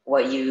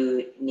what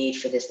you need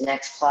for this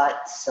next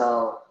plot.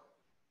 So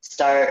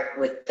start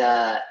with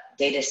the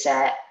data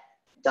set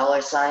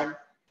 $,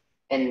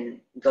 and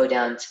go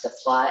down to the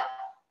plot.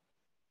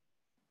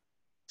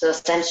 So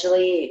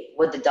essentially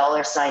what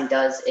the $sign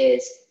does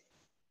is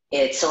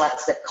it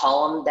selects the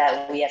column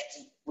that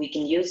we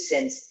can use,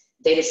 since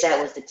data set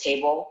was the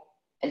table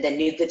and then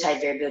nucleotide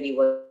variability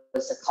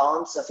was the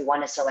column. So if we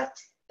want to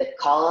select the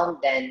column,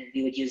 then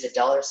we would use a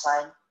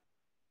 $sign.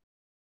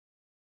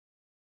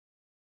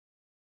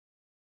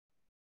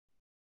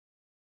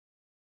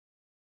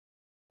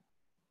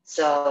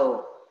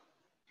 So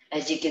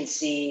as you can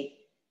see,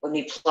 when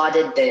we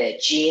plotted the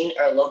gene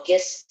or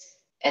locus,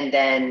 and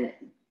then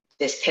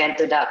this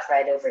panther dot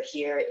right over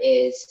here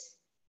is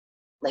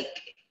like,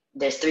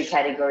 there's 3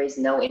 categories: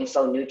 no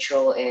info,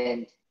 neutral,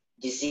 and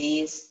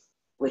disease,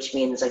 which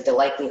means like the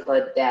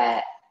likelihood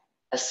that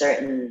a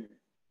certain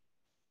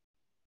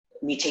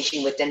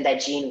mutation within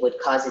that gene would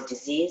cause a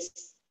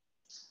disease.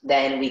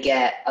 Then we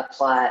get a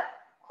plot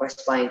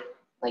corresponding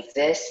like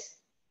this.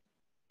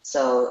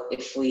 So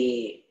if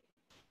we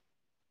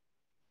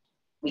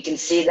can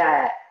see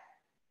that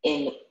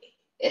in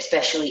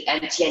especially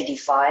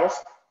MTND5,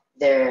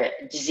 their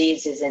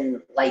disease is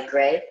in light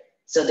gray.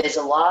 So there's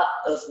a lot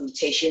of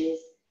mutations.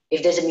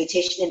 If there's a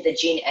mutation in the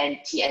gene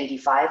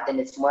MTND5, then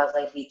it's more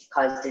likely to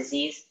cause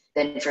disease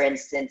than, for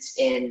instance,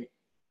 in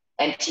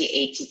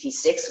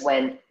MT8TP6,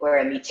 where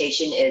a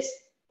mutation is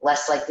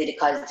less likely to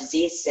cause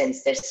disease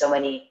since there's so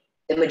many,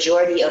 the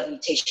majority of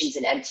mutations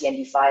in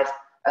MTND5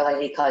 are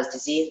likely to cause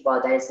disease,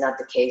 while that is not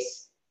the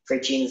case for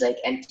genes like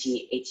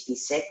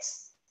MTHB6.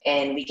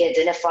 And we can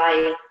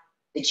identify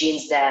the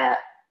genes that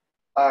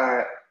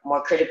are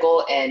more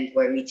critical and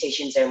where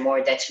mutations are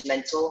more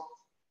detrimental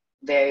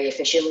very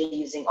efficiently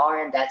using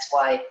R, and that's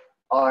why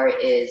R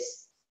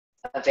is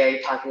a very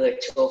popular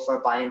tool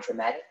for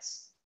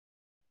bioinformatics.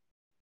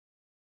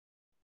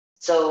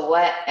 So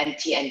what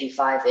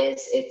MTND5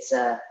 is, it's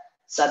a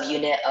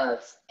subunit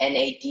of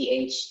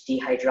NADH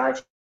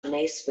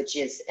dehydrogenase, which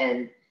is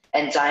an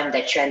enzyme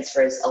that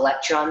transfers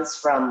electrons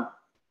from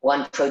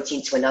one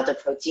protein to another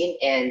protein,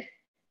 and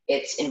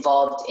it's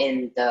involved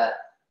in the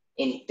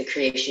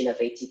creation of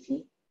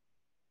ATP.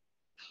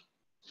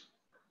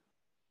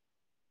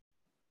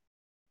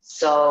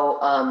 So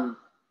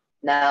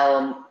now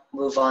I'll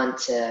move on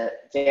to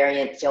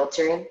variant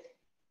filtering.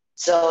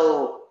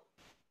 So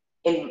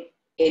when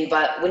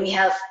you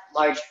have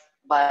large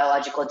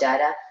biological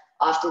data,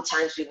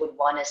 oftentimes we would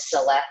want to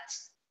select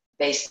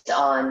based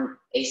on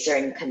a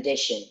certain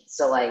condition.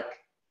 So like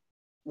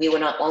we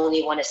would not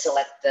only want to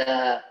select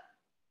the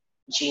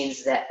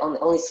genes that only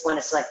want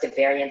to select the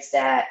variants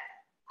that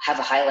have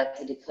a high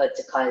likelihood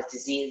to cause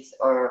disease,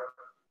 or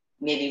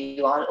maybe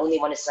we only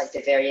want to select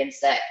the variants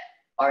that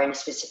are in a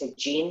specific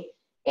gene.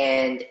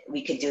 And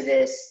we could do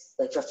this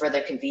like for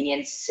further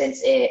convenience,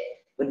 since it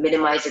would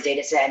minimize the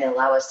data set and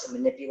allow us to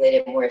manipulate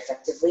it more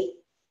effectively.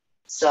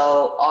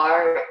 So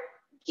R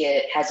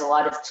has a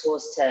lot of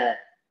tools to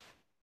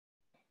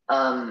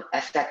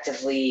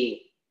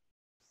effectively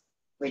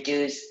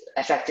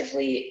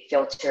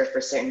filter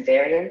for certain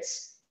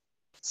variants.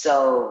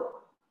 So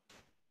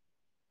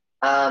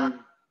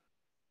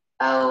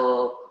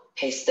I'll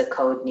paste the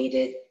code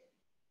needed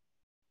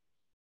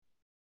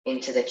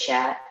into the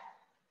chat.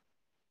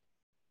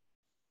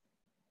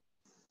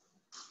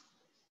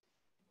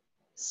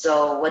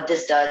 So what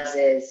this does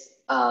is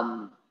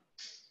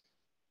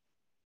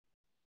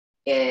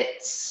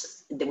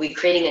we're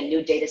creating a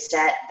new data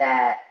set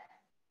that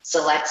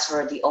selects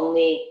for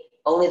only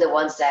the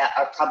ones that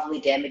are probably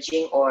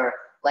damaging or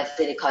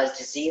likely to cause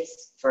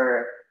disease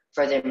for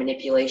further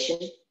manipulation.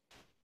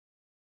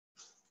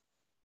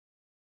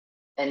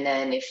 And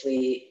then if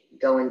we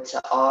go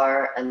into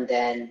R and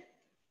then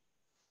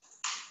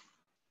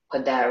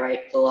put that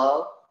right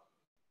below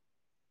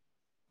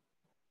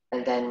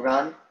and then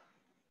run,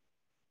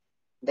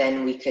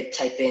 then we could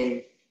type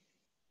in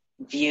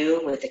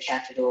view with a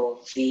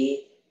capital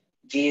V,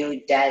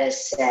 view data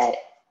set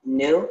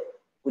new,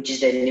 which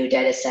is the new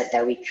data set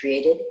that we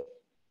created.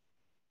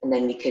 And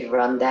then we could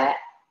run that.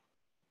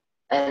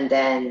 And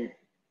then,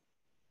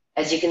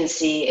 as you can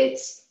see,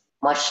 it's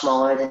much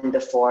smaller than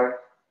before.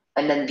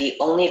 And then the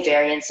only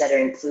variants that are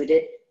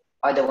included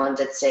are the ones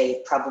that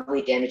say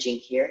probably damaging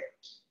here.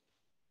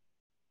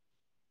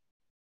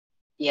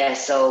 Yeah,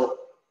 so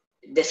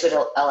this would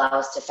allow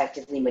us to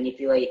effectively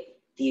manipulate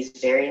these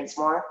variants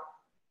more.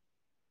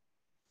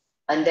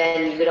 And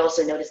then you could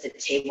also notice the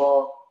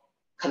table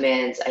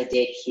commands I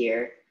did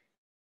here.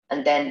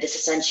 And then this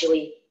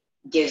essentially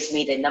gives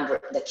me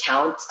the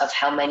count of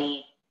how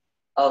many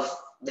of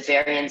the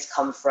variants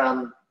come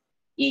from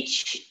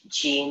each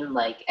gene,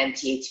 like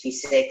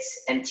MTHB6,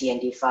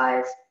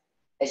 MTND5,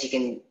 as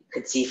you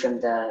could see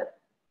from the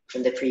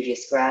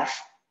previous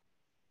graph.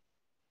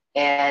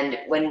 And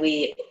when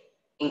we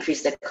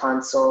increase the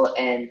console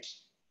and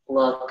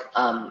look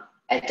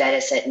at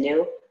dataset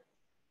new,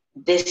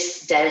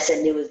 this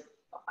dataset new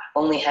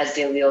only has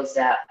the alleles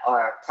that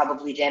are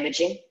probably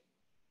damaging.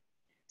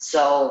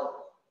 So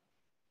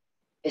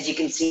as you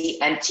can see,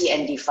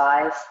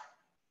 MTND5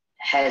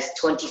 has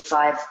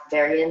 25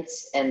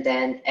 variants, and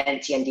then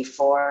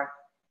MTND4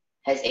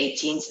 has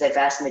 18, so the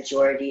vast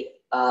majority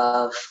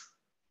of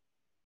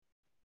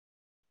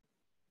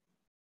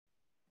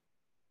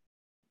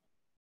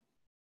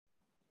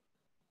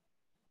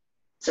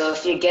So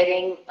if you're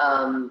getting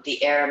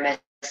the error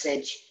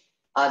message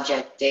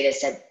object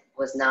dataset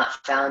was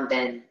not found,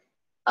 then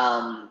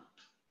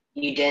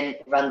you didn't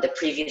run the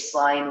previous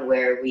line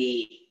where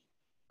we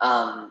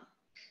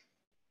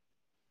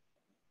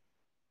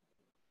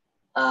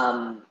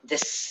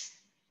this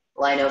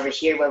line over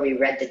here where we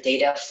read the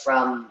data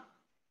from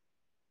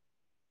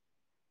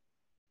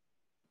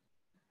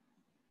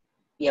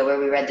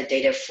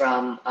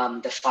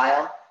the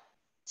file.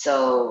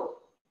 So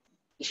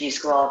if you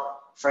scroll up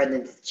further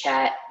in the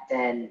chat,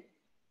 then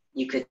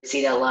you could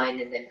see that line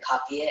and then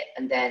copy it,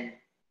 and then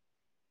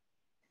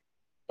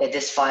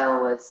this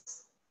file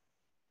was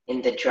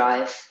in the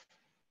drive,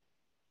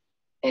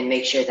 and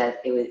make sure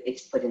that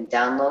it's put in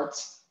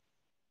downloads.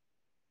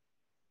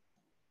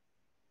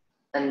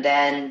 And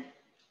then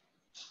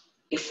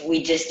if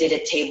we just did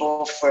a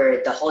table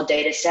for the whole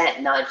data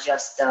set, not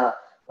just the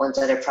ones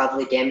that are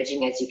probably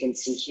damaging, as you can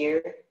see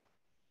here,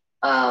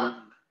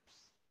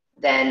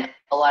 then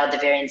a lot of the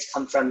variants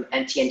come from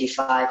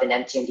MTND5 and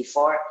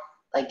MTND4,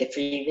 like the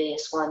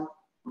previous one,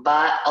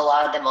 but a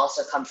lot of them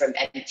also come from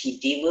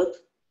MTD loop.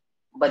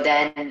 But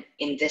then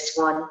in this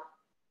one,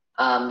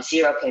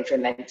 0 came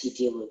from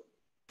MTD loop.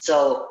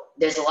 So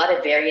there's a lot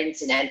of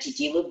variants in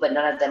MTD loop, but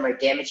none of them are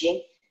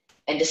damaging.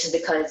 And this is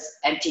because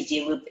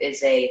MTD loop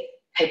is a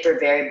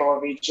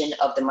hypervariable region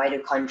of the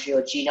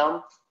mitochondrial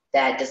genome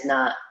that does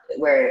not,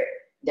 where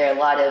there are a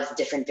lot of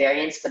different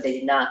variants, but they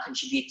do not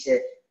contribute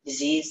to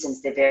disease since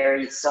they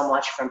vary so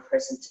much from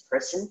person to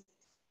person.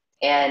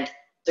 And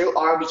through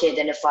R, we can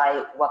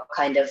identify what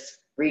kind of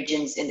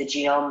regions in the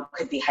genome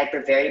could be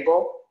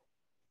hypervariable,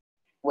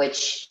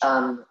 which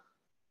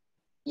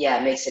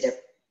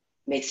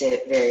makes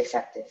it very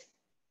effective.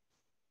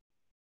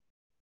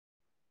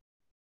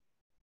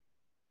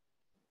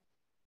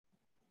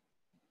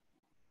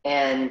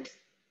 And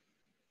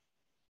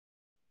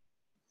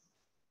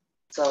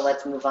so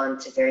let's move on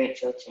to variant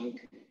filtering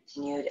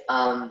continued.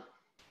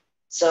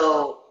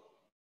 So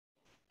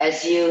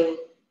as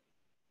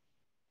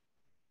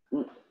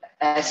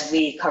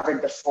we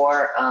covered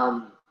before,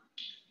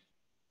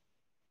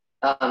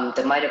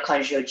 the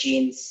mitochondrial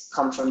genes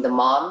come from the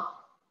mom.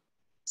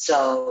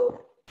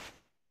 So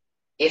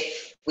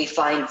if we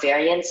find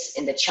variants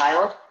in the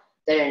child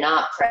that are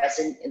not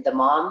present in the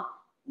mom,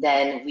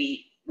 then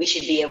we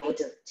should be able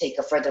to take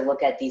a further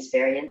look at these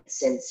variants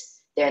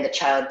since they're in the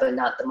child but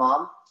not the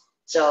mom.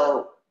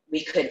 So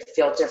we could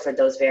filter for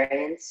those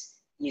variants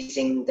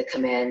using the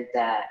command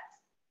that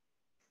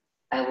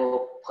I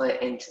will put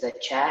into the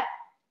chat.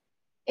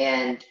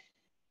 And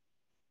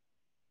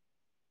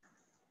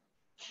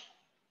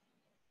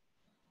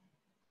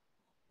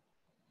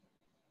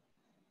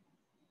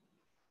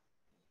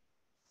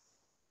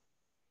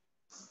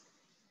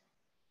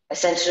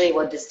essentially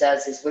what this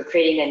does is we're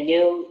creating a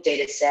new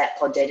data set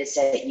called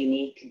dataset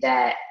unique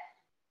that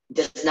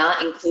does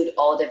not include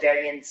all the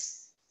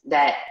variants,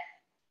 that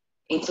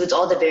includes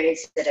all the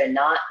variants that are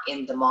not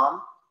in the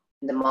mom,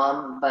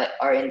 but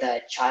are in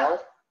the child.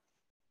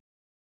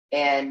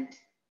 And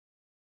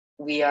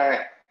we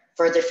are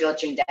further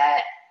filtering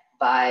that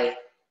by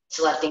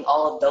selecting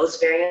all of those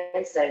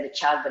variants that are the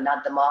child but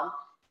not the mom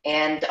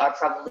and are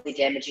probably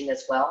damaging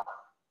as well.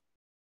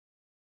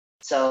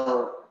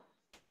 So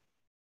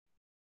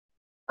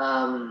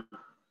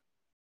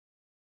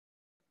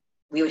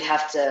we would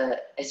have to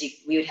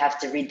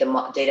read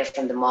the data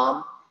from the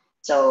mom.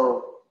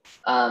 So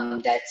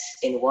that's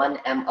in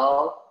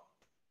 1MO.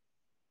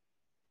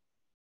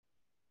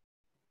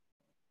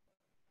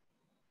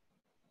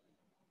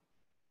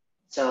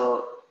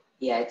 So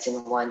yeah, it's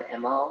in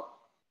 1MO.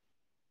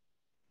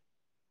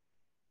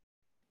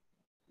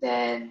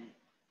 Then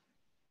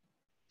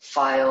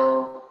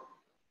file,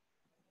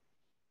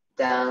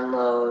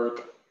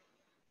 download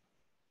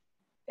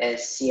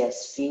as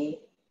CSV.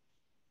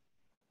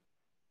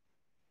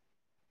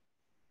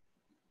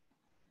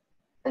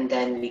 And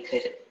then we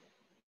could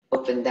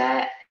open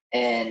that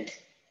and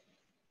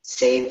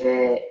save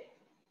it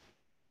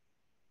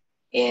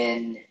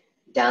in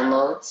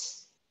downloads.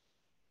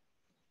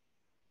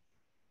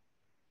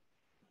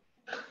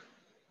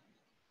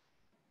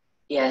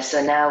 Yeah,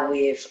 so now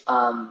we've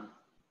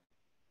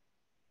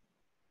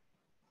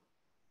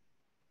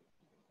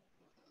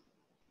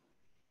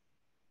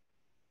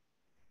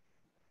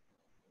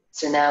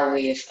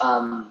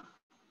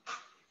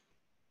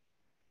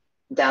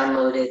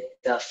downloaded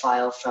the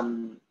file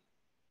from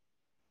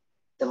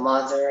the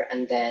mother,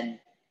 and then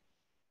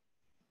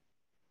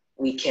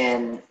we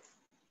can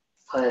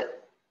put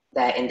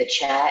that in the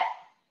chat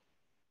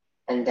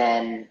and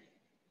then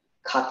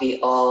copy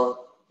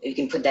all, you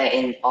can put that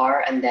in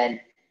R and then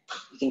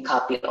you can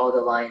copy all the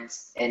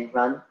lines and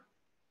run.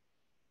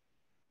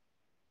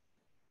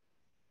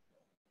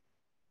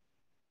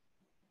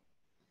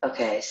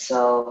 Okay,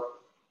 so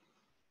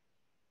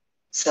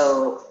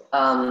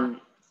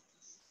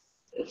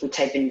if we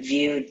type in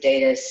view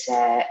data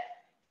set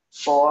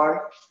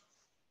 4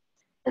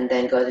 and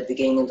then go to the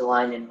beginning of the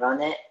line and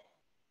run it,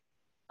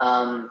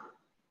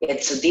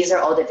 so these are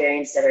all the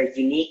variants that are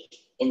unique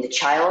in the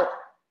child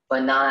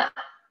but not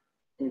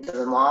in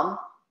the mom,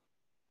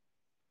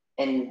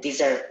 and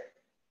these are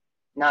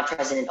not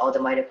present in all the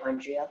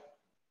mitochondria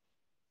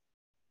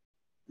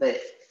but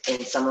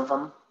in some of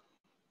them.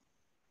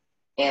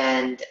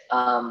 And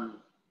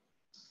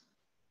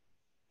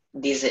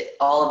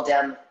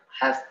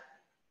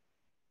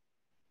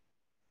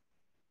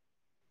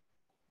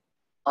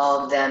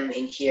all of them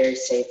in here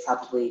say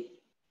probably,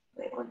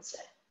 wait one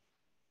sec.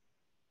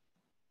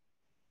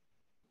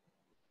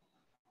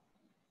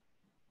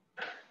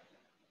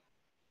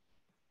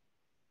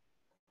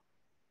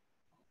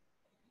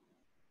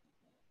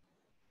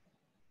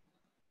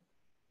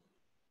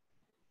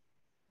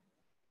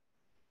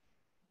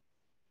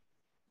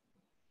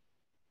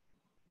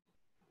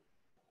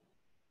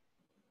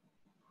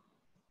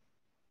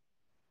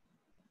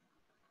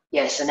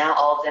 Yeah, so now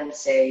all of them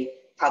say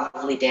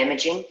probably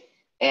damaging.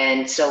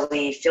 And so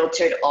we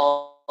filtered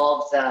all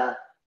of the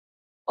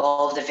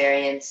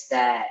variants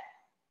that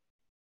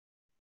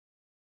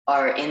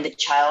are in the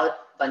child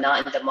but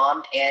not in the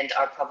mom and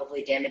are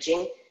probably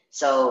damaging.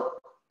 So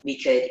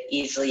we could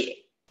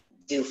easily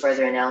do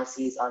further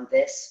analyses on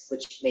this,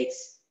 which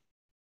makes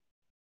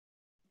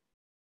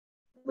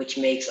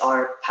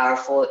R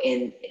powerful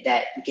in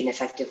that we can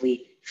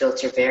effectively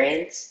filter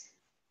variance.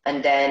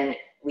 And then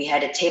we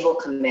had a table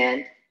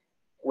command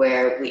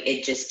where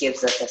it just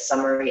gives us a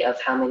summary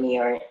of how many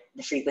are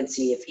the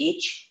frequency of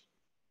each.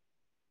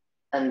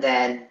 And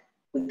then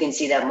we can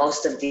see that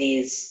most of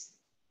these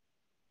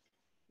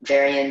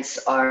variants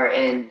are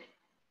in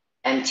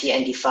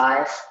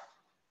MTND5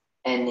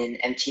 and in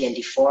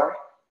MTND4.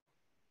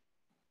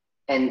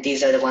 And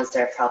these are the ones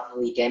that are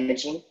probably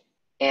damaging.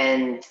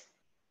 And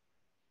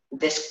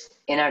this,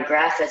 in our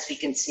graph, as we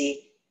can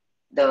see,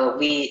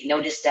 we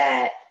noticed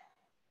that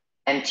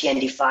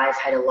MTND5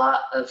 had a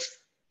lot of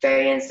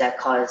variants that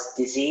cause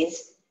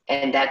disease,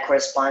 and that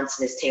corresponds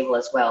to this table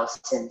as well,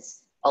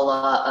 since a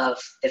lot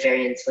of the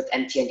variants with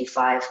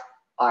MTND5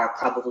 are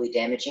probably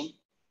damaging.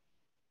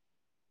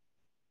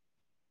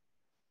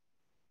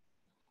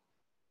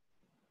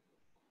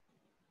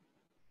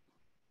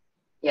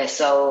 Yeah,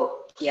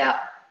 so yeah,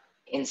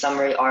 in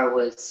summary, R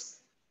was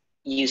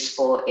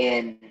useful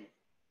in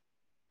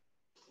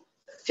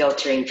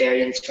filtering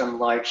variants from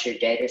larger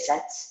data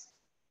sets.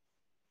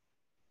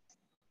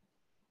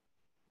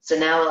 So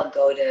now I'll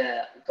go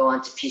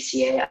on to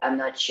PCA. I'm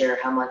not sure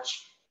how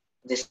much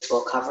this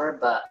will cover,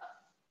 but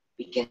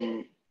we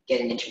can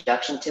get an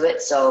introduction to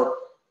it. So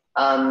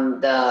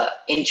the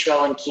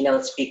intro and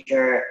keynote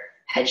speaker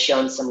had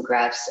shown some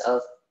graphs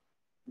of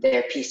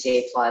their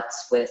PCA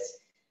plots with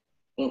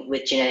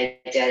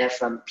genetic data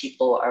from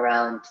people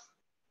around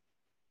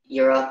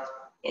Europe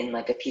in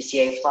like a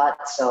PCA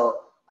plot.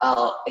 So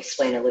I'll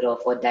explain a little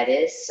of what that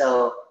is.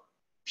 So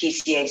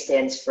PCA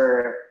stands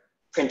for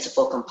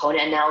principal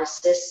component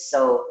analysis.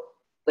 So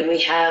when we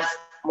have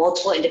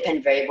multiple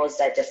independent variables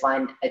that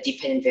define a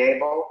dependent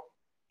variable,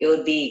 it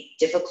would be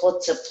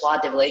difficult to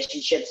plot the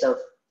relationships of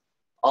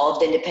all of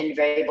the independent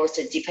variables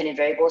to dependent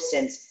variables,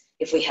 since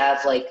if we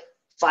have like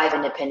 5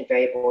 independent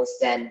variables,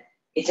 then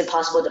it's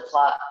impossible to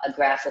plot a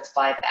graph with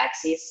 5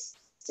 axes,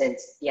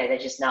 since, yeah,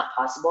 that's just not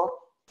possible.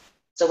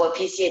 So what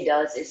PCA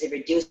does is it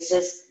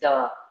reduces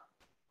the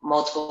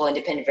multiple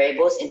independent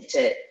variables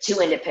into 2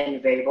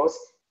 independent variables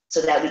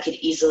so that we could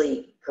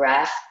easily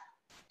graph.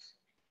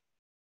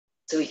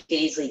 So we could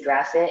easily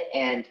graph it,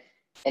 and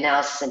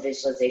analysis and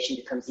visualization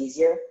becomes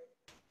easier.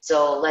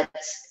 So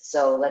let's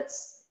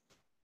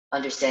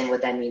understand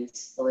what that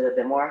means a little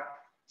bit more.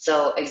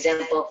 So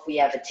example, if we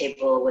have a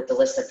table with the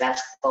list of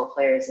basketball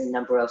players and the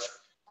number of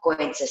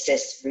points,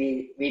 assists,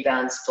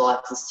 rebounds,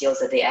 blocks, and steals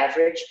that they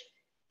average.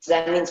 So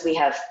that means we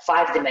have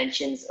 5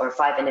 dimensions or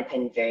 5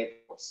 independent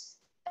variables.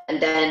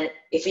 And then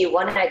if we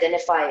want to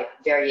identify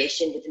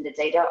variation within the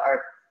data,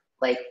 or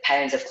like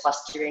patterns of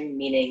clustering,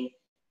 meaning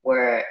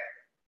where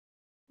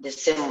the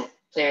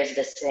players of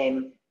the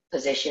same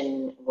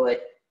position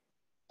would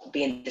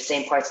be in the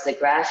same parts of the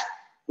graph,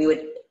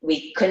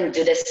 we couldn't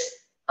do this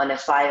on a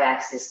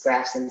 5-axis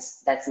graph,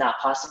 since that's not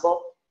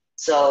possible.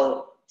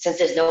 So since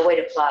there's no way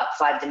to plot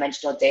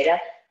 5-dimensional data,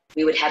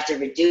 we would have to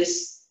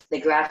reduce the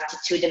graph to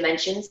 2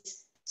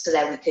 dimensions so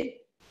that we could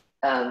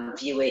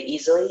view it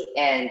easily.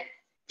 And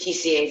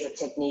PCA is a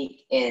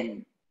technique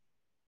in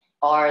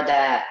R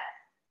that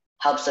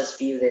helps us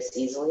view this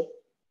easily.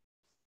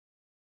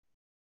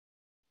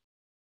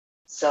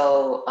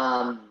 So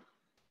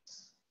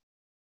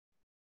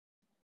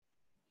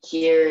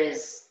here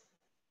is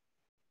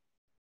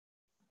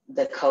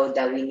the code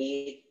that we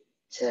need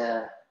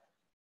to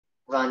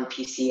run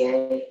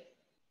PCA.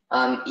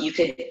 You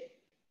could,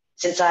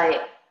 since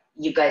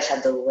you guys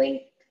have the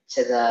link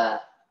to the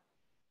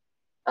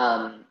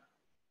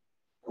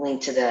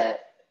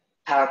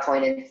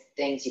PowerPoint and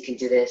things, you can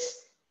do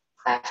this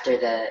after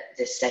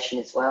this session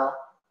as well.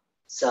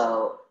 So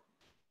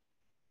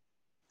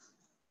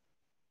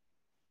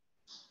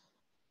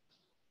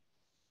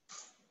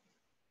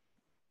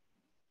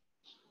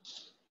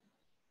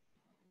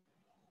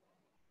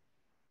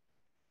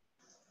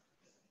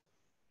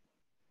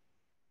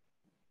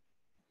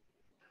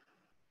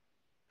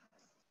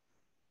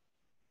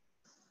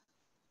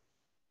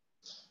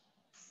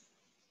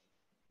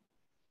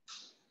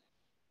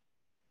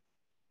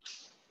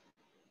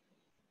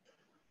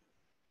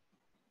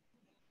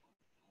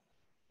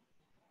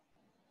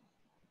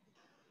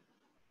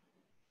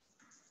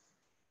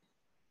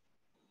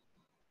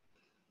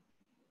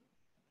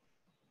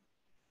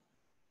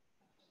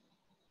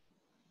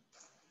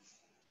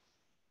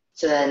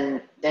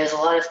then there's a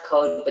lot of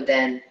code, but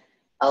then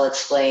I'll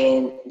show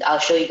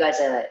you guys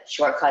a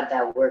shortcut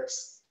that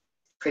works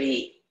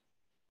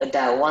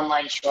that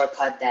one-line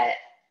shortcut that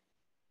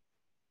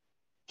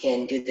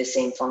can do the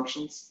same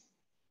functions.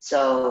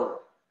 So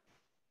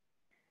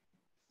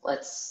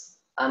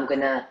I'm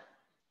gonna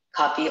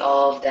copy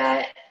all of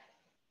that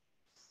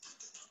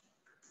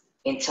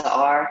into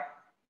R,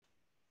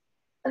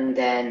 and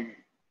then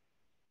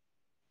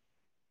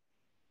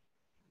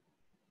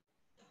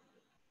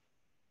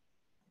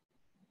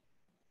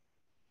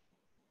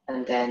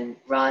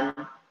run,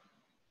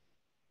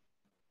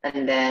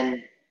 and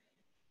then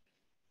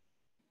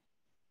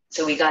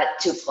so we got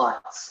 2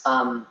 plots.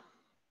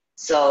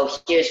 So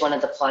here's one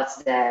of the plots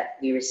that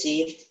we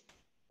received,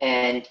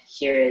 and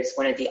here is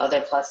one of the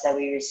other plots that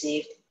we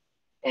received,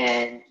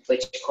 and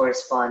which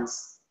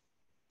corresponds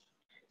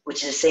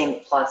which is the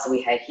same plots that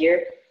we had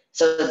here.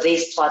 So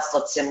these plots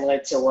look similar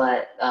to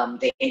what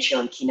the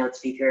intro and keynote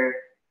speaker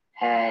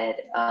had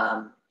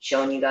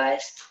shown you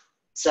guys.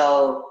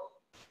 So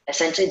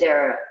essentially there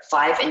are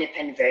 5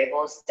 independent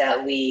variables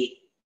that we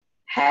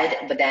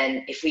had, but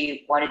then if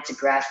we wanted to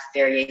graph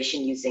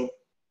variation using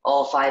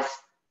all 5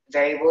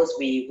 variables,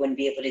 we wouldn't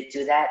be able to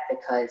do that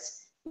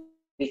because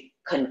we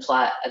couldn't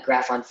plot a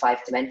graph on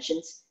 5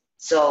 dimensions.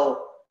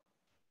 So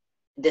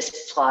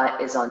this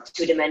plot is on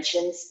 2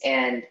 dimensions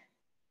and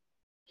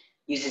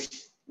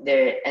uses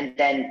and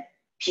then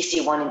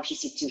PC1 and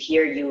PC2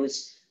 here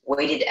use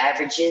weighted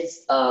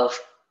averages of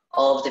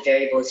all of the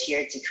variables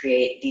here to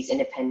create these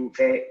independent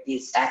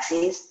these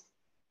axes.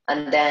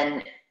 And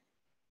then,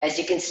 as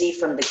you can see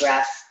from the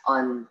graph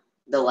on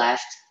the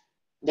left,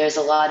 there's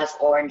a lot of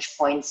orange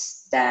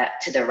points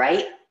that to the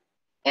right,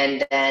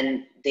 and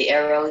then the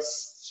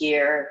arrows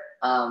here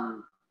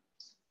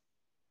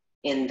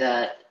in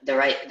the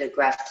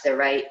graph to the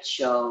right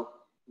show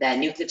that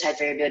nucleotide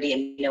variability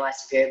and amino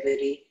acid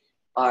variability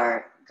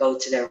go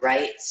to the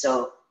right.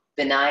 So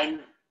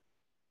benign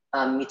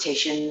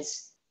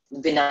mutations,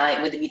 when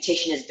the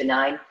mutation is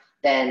benign,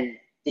 then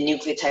the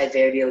nucleotide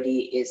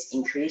variability is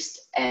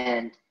increased,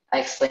 and I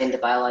explained the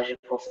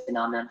biological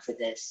phenomenon for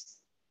this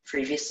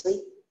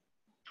previously.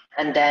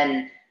 And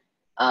then,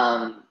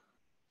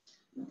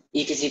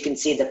 because you can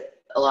see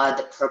a lot of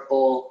the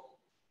purple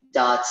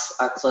dots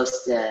are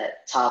close to the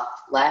top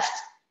left,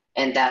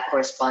 and that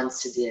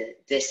corresponds to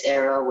this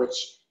arrow,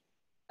 which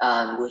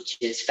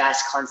is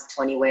fast const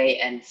 20-way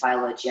and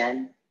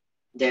phylogen.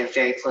 They're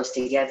very close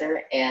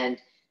together, and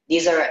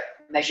these are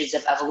measures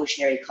of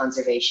evolutionary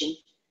conservation.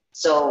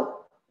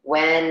 So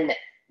when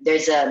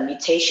there's a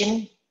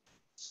mutation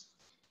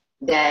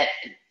that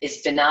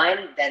is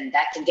benign, then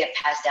that can get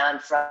passed down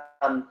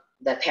from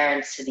the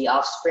parents to the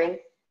offspring,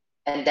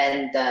 and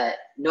then the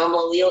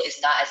normal allele is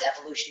not as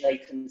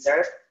evolutionarily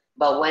conserved.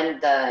 But when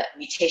the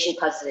mutation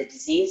causes a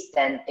disease,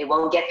 then it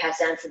won't get passed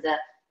down from the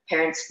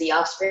parents to the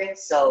offspring.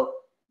 So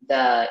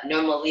the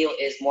normal allele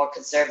is more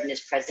conserved and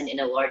is present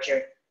in a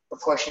larger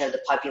proportion of the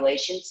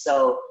population.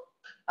 So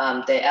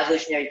the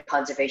evolutionary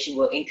conservation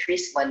will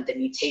increase when the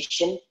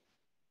mutation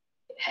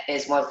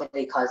is more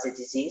likely to cause a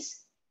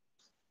disease.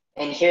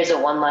 And here's a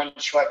 1-line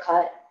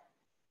shortcut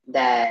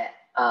that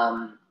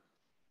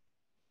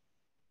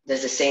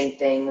does the same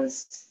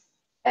things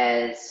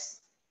as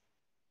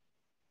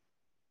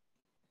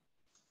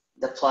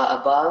the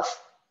plot above.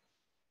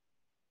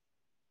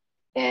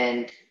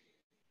 And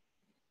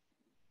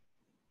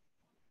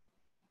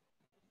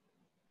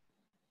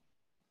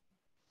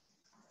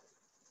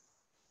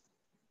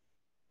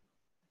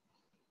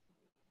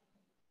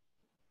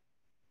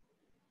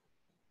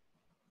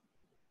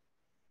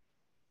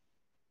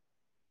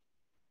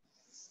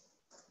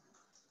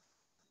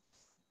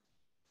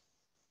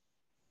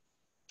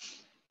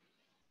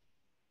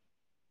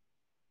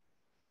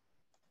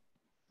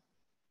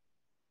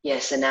yeah,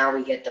 so now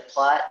we get the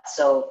plot.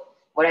 So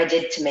what I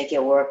did to make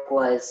it work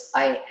was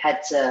I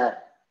had to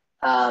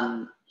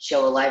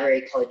show a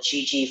library called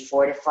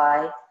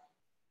ggfortify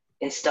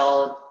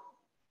installed.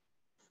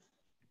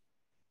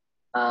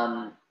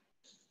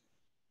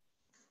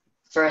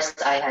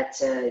 First, I had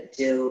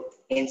to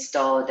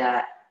install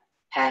that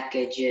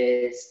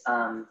packages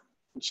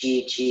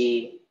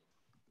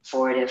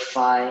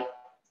ggfortify.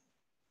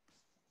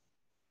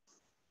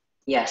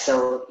 Yeah,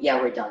 so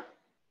yeah, we're done.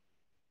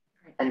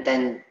 And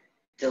then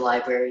the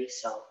library,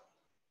 so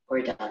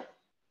we're done.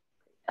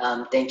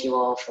 Thank you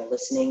all for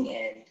listening,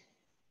 and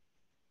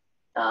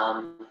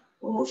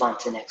we'll move on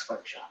to the next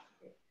workshop.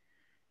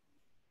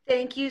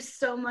 Thank you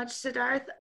so much, Siddarth.